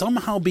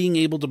somehow being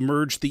able to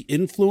merge the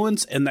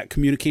influence and that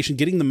communication,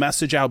 getting the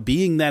message out,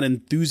 being that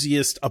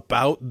enthusiast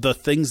about the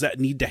things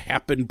that need to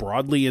happen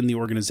broadly in the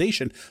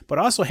organization, but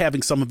also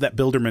having some of that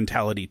builder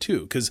mentality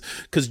too. Because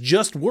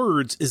just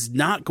words is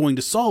not going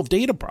to solve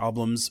data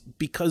problems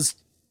because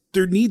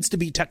there needs to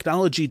be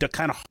technology to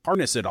kind of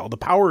harness it all. The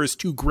power is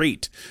too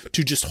great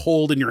to just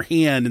hold in your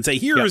hand and say,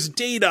 here's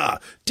data.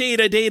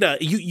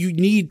 You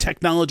need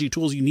technology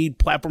tools. You need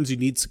platforms. You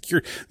need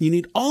you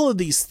need all of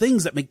these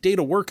things that make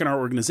data work in our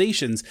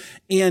organizations.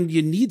 And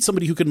you need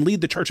somebody who can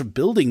lead the charge of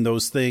building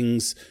those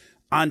things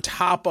on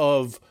top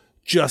of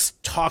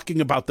just talking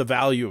about the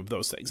value of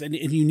those things. And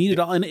you need it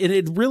all. And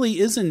it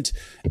really isn't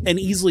an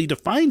easily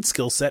defined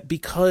skill set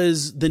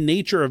because the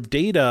nature of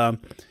data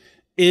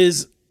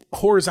is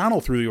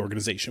horizontal through the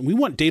organization. We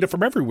want data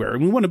from everywhere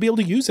and we want to be able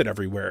to use it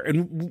everywhere.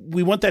 And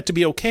we want that to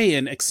be okay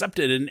and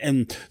accepted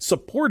and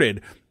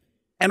supported.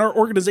 And our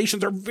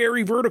organizations are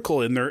very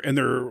vertical in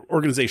their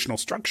organizational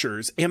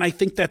structures. And I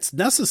think that's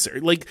necessary.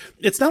 Like,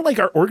 it's not like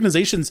our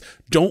organizations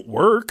don't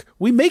work.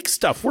 We make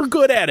stuff. We're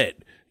good at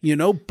it,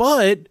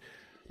 but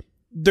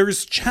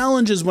there's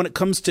challenges when it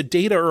comes to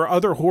data or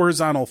other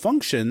horizontal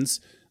functions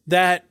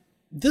that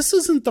this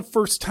isn't the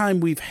first time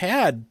we've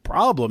had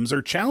problems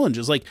or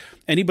challenges. Like,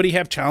 anybody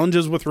have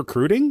challenges with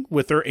recruiting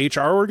with their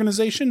HR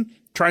organization,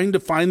 trying to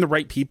find the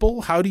right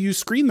people? How do you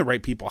screen the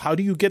right people? How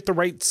do you get the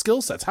right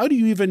skill sets? How do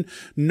you even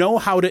know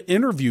how to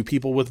interview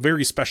people with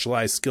very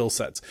specialized skill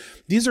sets?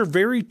 These are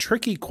very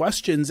tricky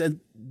questions,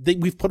 and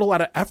we've put a lot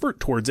of effort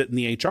towards it in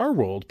the HR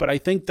world. But I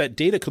think that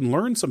data can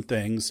learn some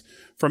things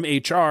from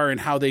HR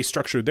and how they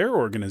structure their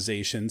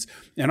organizations,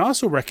 and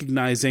also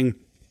recognizing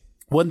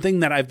one thing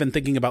that I've been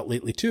thinking about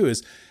lately too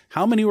is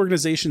how many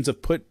organizations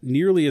have put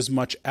nearly as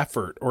much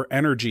effort or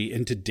energy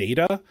into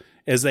data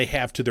as they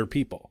have to their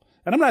people.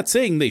 And I'm not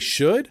saying they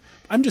should.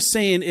 I'm just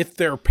saying if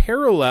they're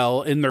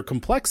parallel in their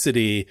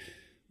complexity,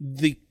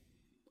 the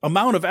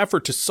amount of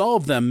effort to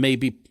solve them may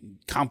be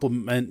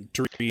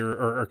complementary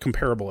or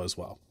comparable as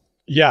well.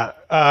 Yeah,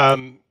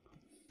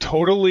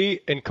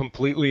 totally and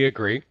completely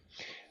agree.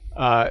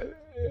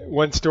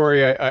 One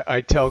story I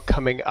tell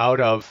coming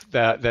out of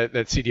that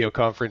CDO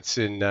conference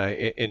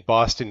in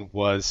Boston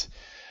was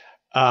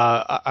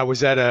I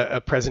was at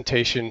a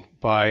presentation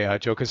by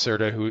Joe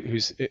Caserta,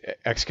 who's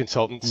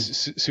ex-consultant,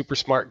 super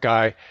smart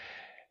guy,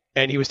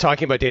 and he was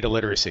talking about data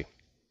literacy.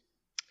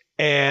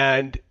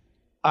 And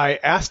I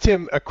asked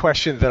him a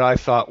question that I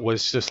thought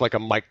was just like a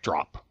mic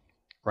drop,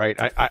 right?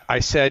 I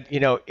said,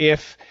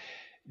 if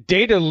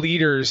data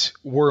leaders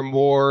were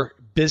more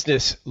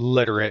business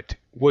literate,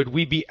 would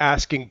we be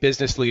asking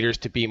business leaders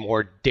to be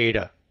more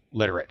data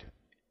literate?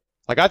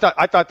 Like, I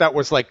thought that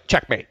was like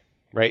checkmate,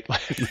 right?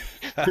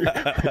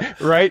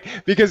 Right?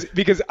 Because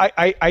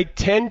I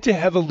tend to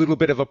have a little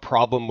bit of a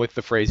problem with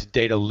the phrase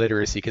data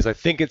literacy because I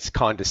think it's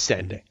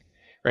condescending,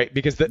 right?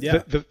 Because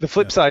the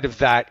flip side of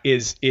that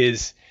is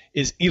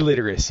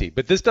illiteracy.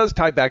 But this does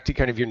tie back to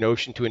kind of your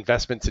notion to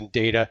investments in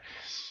data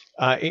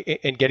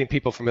and getting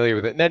people familiar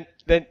with it. And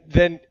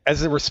then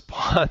as a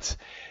response,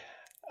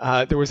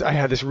 I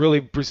had this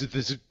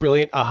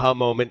brilliant aha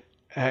moment,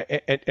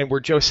 and where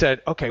Joe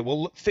said, "Okay,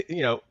 well,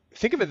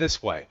 think of it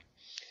this way,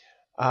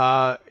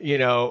 and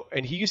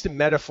he used a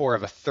metaphor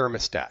of a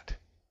thermostat.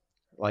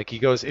 Like, he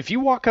goes, if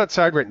you walk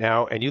outside right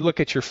now and you look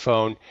at your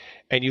phone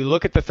and you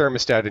look at the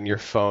thermostat in your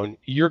phone,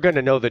 you're going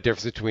to know the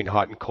difference between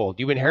hot and cold.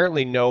 You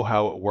inherently know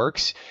how it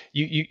works.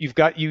 You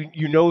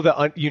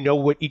know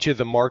what each of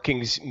the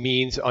markings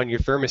means on your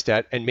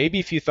thermostat, and maybe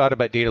if you thought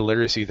about data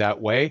literacy that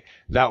way,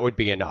 that would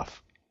be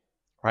enough."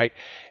 Right.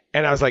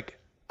 And I was like,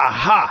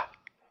 aha,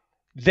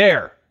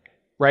 there.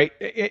 Right.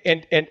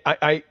 And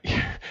I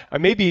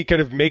may be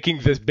kind of making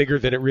this bigger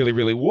than it really,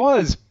 really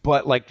was,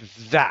 but like,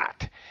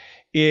 that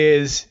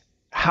is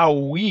how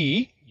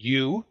we,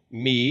 you,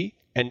 me,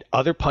 and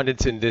other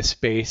pundits in this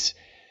space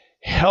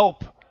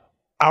help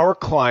our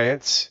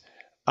clients,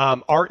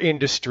 our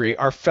industry,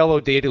 our fellow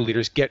data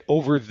leaders get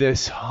over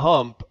this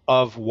hump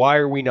of why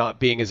are we not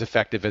being as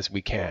effective as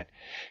we can?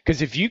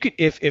 Because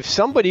if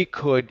somebody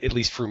could, at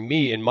least for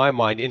me, in my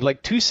mind, in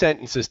like 2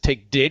 sentences,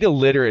 take data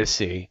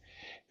literacy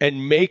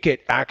and make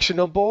it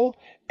actionable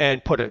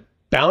and put a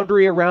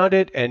boundary around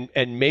it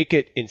and make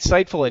it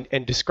insightful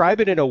and describe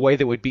it in a way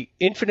that would be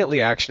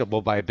infinitely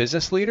actionable by a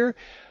business leader,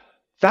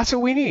 that's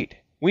what we need.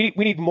 We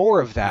need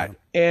more of that.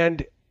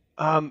 And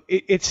I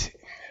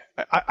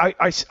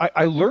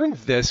learned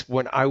this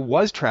when I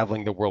was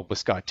traveling the world with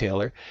Scott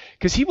Taylor,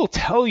 because he will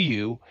tell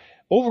you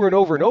over and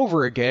over and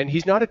over again,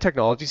 he's not a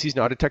technologist, he's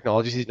not a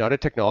technologist, he's not a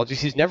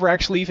technologist, he's never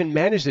actually even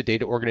managed a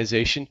data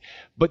organization,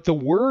 but the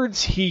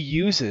words he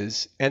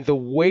uses and the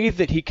way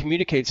that he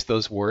communicates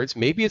those words,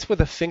 maybe it's with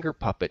a finger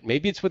puppet,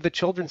 maybe it's with a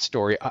children's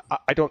story,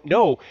 I don't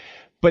know,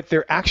 but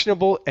they're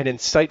actionable and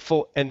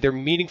insightful and they're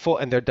meaningful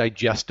and they're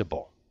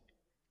digestible.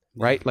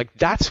 Right? Like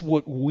that's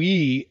what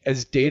we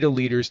as data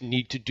leaders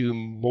need to do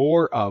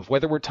more of,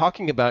 whether we're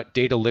talking about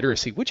data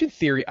literacy, which in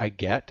theory I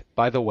get,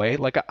 by the way,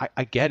 like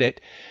I get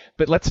it,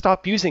 but let's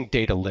stop using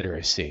data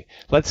literacy.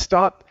 Let's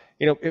stop,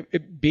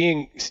 it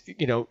being,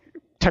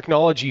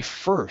 technology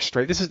first,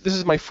 right? This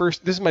is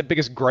my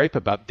biggest gripe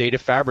about data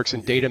fabrics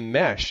and data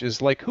mesh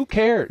is like, who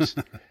cares?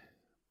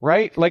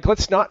 Right? Like,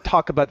 let's not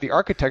talk about the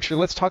architecture.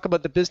 Let's talk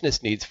about the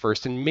business needs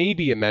first. And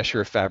maybe a mesh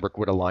or a fabric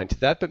would align to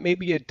that, but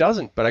maybe it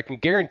doesn't. But I can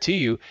guarantee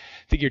you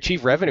that your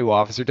chief revenue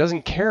officer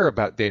doesn't care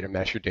about data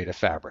mesh or data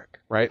fabric,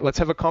 right? Let's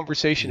have a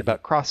conversation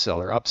about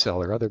cross-sell or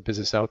upsell or other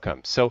business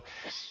outcomes. So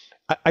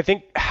I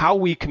think how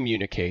we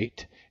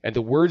communicate and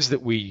the words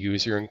that we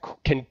use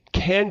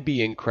can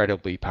be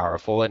incredibly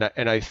powerful.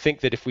 And I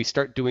think that if we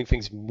start doing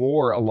things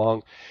more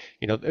along,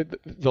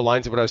 the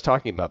lines of what I was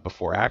talking about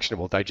before,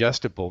 actionable,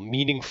 digestible,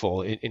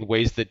 meaningful in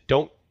ways that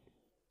don't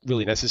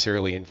really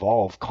necessarily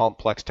involve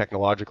complex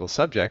technological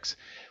subjects,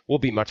 we'll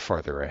be much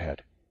farther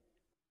ahead.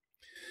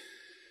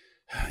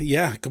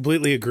 Yeah,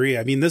 completely agree.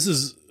 I mean, this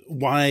is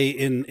why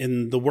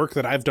in the work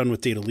that I've done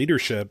with data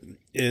leadership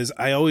is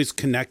I always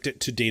connect it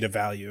to data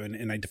value.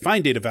 And I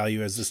define data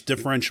value as this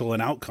differential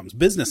in outcomes,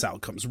 business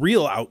outcomes,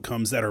 real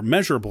outcomes that are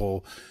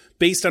measurable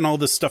based on all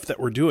this stuff that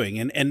we're doing.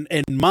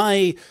 And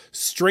my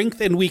strength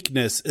and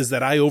weakness is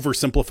that I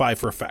oversimplify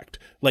for effect.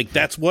 Like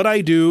that's what I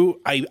do.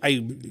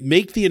 I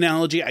make the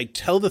analogy. I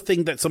tell the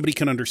thing that somebody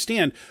can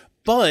understand,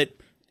 but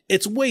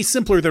it's way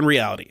simpler than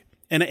reality.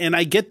 And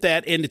I get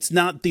that, and it's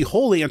not the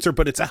whole answer,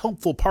 but it's a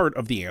helpful part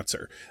of the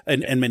answer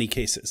in many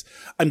cases.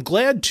 I'm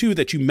glad, too,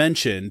 that you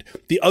mentioned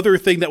the other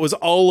thing that was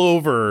all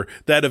over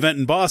that event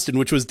in Boston,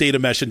 which was data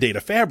mesh and data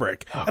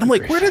fabric. And I'm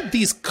like, where did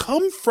these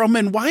come from,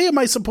 and why am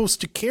I supposed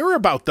to care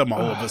about them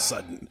all of a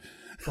sudden?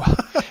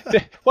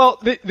 Well,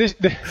 the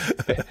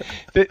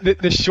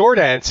short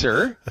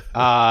answer,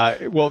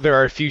 there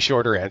are a few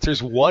shorter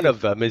answers. One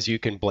of them is you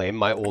can blame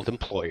my old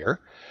employer.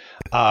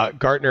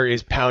 Gartner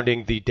is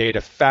pounding the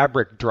data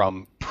fabric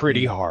drum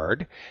pretty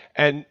hard,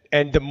 and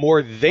the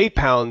more they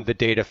pound the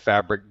data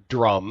fabric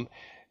drum,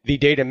 the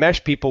data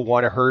mesh people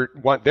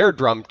want their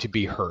drum to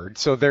be heard.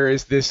 So there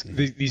is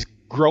these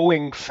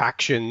growing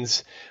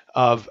factions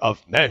of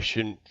mesh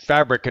and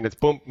fabric, and it's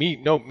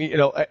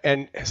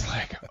and it's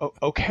like,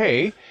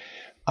 okay,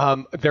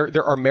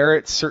 there are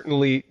merits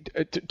certainly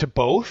to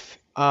both,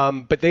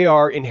 but they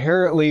are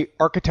inherently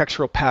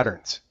architectural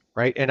patterns.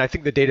 Right, and I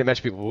think the data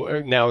mesh people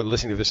are now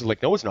listening to this is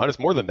like, no, it's not. It's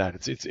more than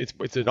that.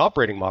 It's an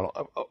operating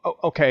model.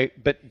 Okay,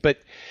 but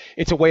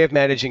it's a way of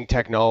managing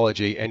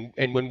technology. And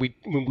when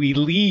we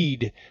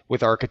lead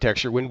with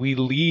architecture, when we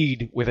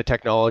lead with a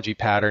technology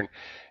pattern,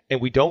 and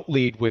we don't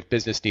lead with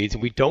business needs,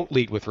 and we don't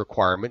lead with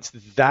requirements,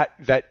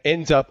 that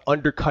ends up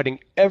undercutting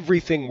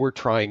everything we're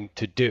trying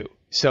to do.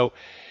 So,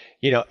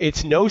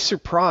 it's no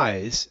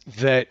surprise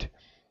that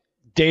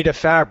data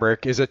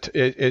fabric is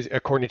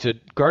according to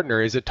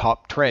Gartner, is a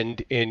top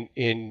trend in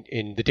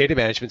the data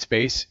management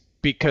space,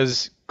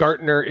 because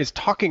Gartner is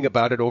talking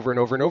about it over and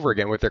over and over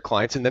again with their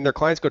clients, and then their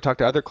clients go talk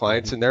to other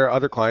clients, and their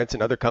other clients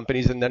and other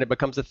companies, and then it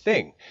becomes a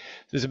thing.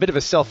 There's a bit of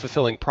a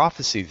self-fulfilling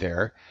prophecy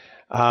there.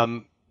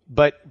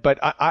 But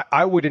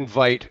I would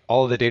invite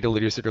all of the data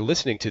leaders that are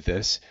listening to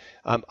this.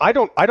 I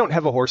don't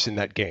have a horse in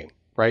that game.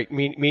 Right?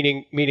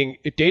 Meaning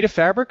data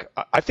fabric,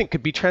 I think,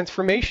 could be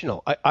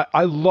transformational.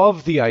 I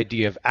love the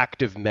idea of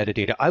active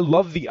metadata. I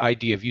love the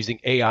idea of using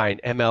AI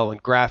and ML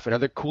and graph and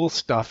other cool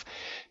stuff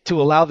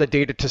to allow the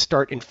data to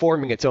start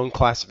informing its own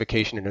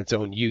classification and its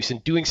own use,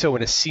 and doing so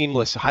in a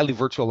seamless, highly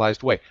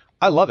virtualized way.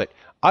 I love it.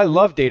 I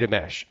love data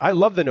mesh. I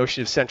love the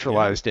notion of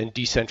centralized and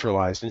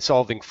decentralized and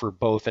solving for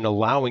both and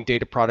allowing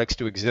data products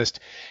to exist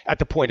at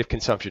the point of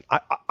consumption.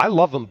 I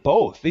love them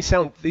both. They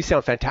sound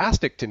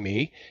fantastic to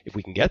me if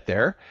we can get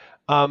there.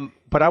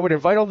 But I would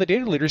invite all the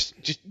data leaders,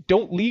 just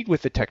don't lead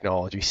with the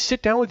technology.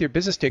 Sit down with your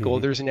business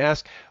stakeholders and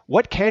ask,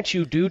 what can't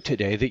you do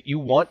today that you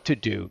want to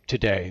do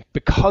today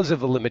because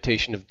of a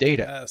limitation of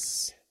data?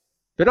 Yes.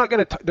 They're not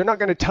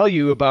going to tell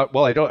you about,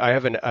 well, I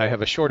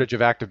have a shortage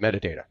of active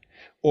metadata,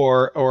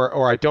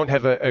 or I don't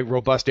have a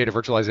robust data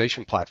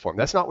virtualization platform.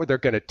 That's not what they're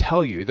going to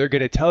tell you. They're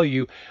going to tell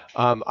you,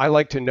 I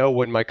like to know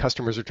when my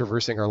customers are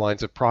traversing our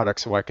lines of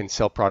products so I can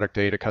sell product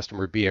A to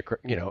customer B,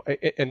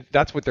 and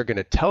that's what they're going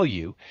to tell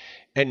you.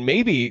 And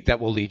maybe that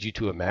will lead you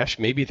to a mesh.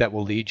 Maybe that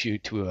will lead you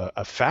to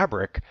a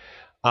fabric.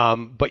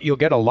 But you'll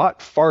get a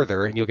lot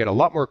farther and you'll get a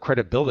lot more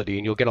credibility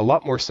and you'll get a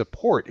lot more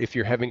support if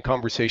you're having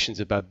conversations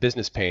about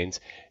business pains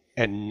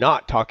and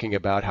not talking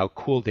about how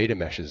cool data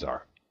meshes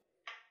are.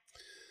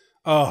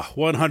 Oh,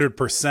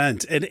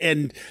 100%.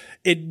 And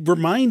it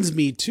reminds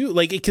me too,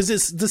 like, because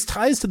this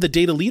ties to the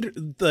data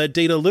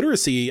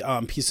literacy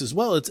piece as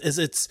well.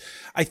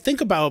 I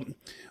think about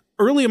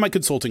early in my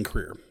consulting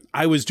career,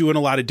 I was doing a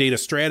lot of data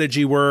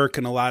strategy work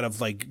and a lot of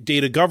like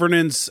data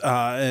governance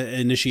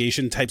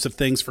initiation types of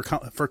things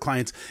for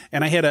clients.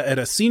 And I had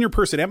a senior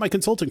person at my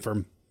consulting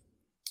firm.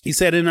 He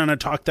sat in on a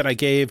talk that I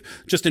gave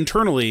just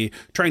internally,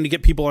 trying to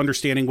get people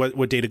understanding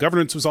what data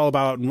governance was all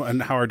about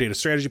and how our data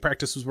strategy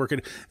practice was working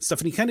and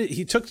stuff. And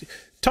he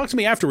talked to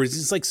me afterwards.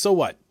 He's like, "So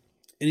what?"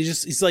 And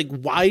he's like,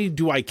 "Why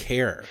do I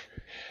care?"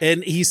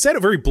 And he said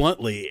it very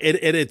bluntly, and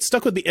it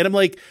stuck with me. And I'm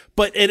like,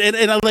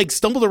 and I like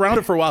stumbled around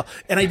it for a while,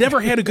 and I never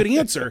had a good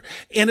answer.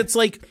 And it's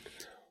like,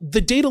 the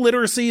data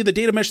literacy, the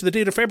data mesh, the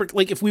data fabric,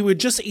 like if we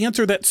would just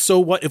answer that, so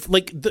what,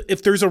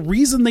 if there's a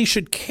reason they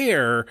should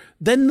care,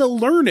 then they'll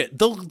learn it.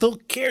 They'll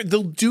care.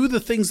 They'll do the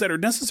things that are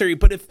necessary.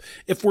 But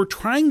if we're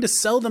trying to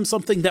sell them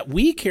something that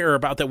we care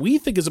about, that we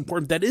think is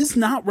important, that is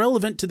not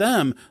relevant to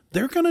them,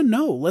 they're going to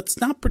know.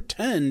 Let's not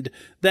pretend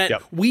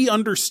that we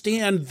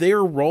understand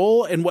their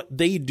role and what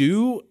they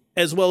do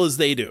as well as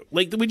they do.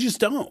 Like, we just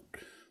don't.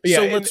 Yeah,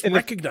 so let's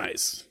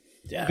recognize.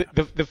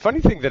 The funny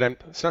thing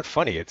it's not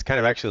funny, it's kind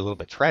of actually a little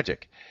bit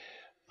tragic.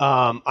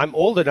 I'm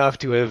old enough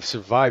to have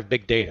survived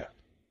big data,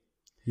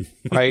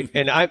 right?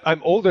 And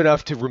I'm old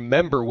enough to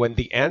remember when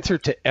the answer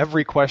to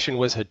every question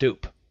was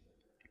Hadoop,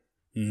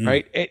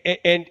 right?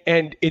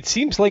 And it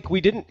seems like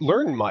we didn't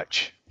learn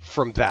much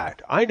from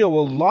that. I know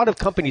a lot of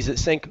companies that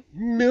sank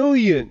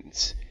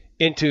millions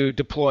into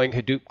deploying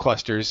Hadoop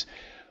clusters,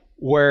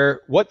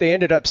 where what they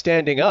ended up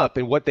standing up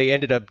and what they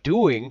ended up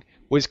doing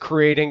was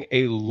creating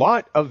a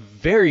lot of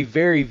very,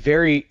 very,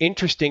 very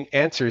interesting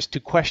answers to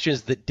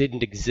questions that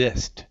didn't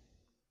exist.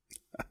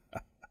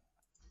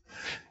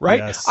 Right?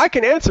 Yes. I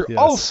can answer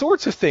all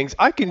sorts of things.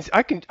 I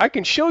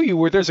can show you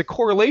where there's a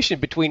correlation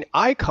between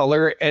eye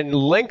color and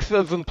length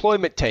of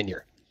employment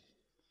tenure.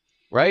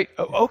 Right?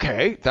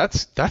 Okay,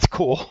 that's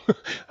cool.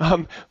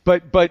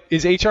 But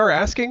is HR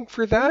asking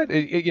for that?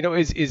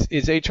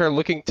 Is HR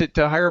looking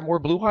to hire more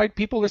blue-eyed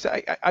people?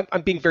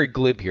 I'm being very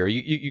glib here.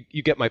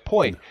 You get my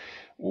point.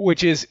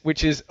 Which is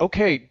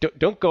okay.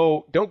 Don't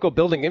go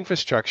building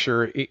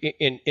infrastructure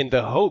in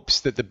the hopes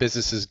that the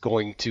business is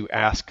going to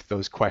ask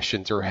those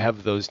questions or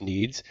have those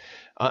needs.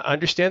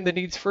 Understand the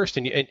needs first,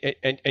 and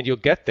you'll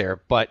get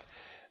there. But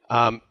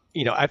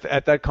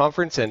at that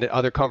conference and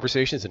other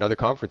conversations and other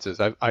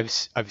conferences,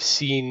 I've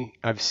seen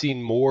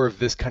more of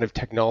this kind of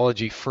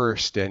technology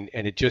first, and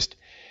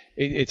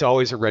it's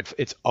always a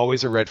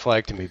red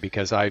flag to me,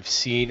 because I've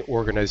seen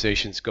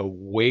organizations go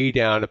way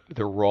down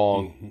the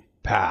wrong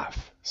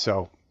path.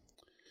 So,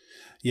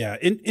 yeah,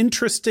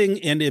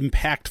 interesting and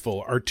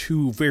impactful are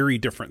two very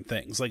different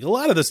things. Like, a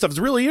lot of this stuff is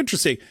really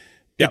interesting.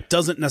 It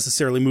doesn't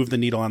necessarily move the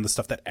needle on the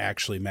stuff that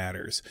actually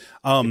matters.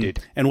 And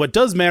what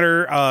does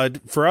matter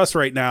for us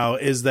right now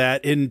is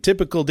that in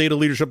typical data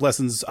leadership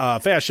lessons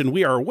fashion,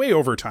 we are way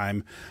over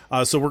time.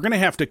 So we're going to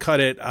have to cut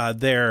it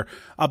there.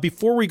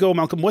 Before we go,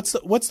 Malcolm,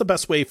 what's the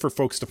best way for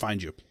folks to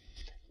find you?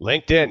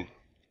 LinkedIn.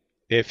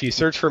 If you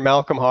search for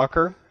Malcolm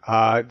Hawker,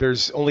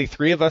 there's only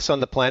 3 of us on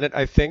the planet,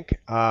 I think.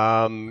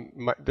 My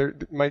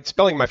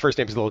spelling my first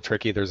name is a little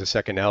tricky. There's a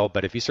second L,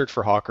 but if you search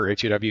for Hawker,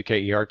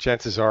 Hawker,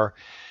 chances are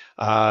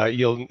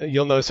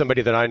you'll know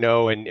somebody that I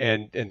know,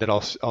 and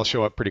that I'll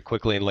show up pretty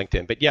quickly in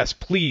LinkedIn. But yes,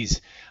 please,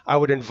 I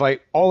would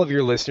invite all of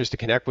your listeners to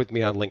connect with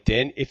me on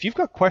LinkedIn. If you've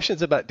got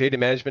questions about data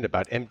management,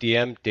 about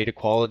MDM, data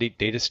quality,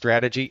 data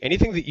strategy,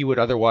 anything that you would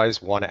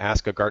otherwise want to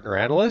ask a Gartner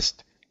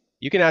analyst,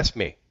 you can ask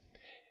me.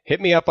 Hit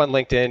me up on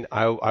LinkedIn.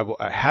 I'm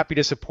happy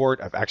to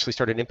support. I've actually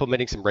started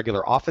implementing some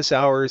regular office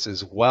hours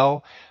as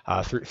well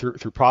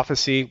through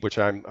Prophecy, which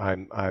I'll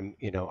advertise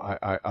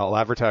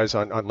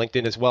on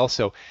LinkedIn as well.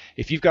 So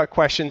if you've got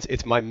questions,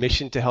 it's my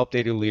mission to help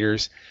data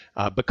leaders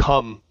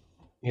become,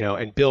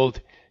 and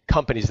build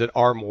companies that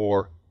are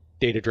more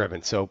data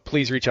driven. So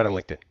please reach out on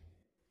LinkedIn.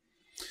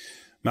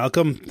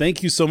 Malcolm,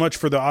 thank you so much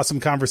for the awesome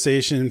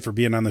conversation, for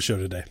being on the show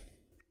today.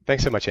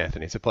 Thanks so much,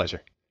 Anthony. It's a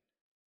pleasure.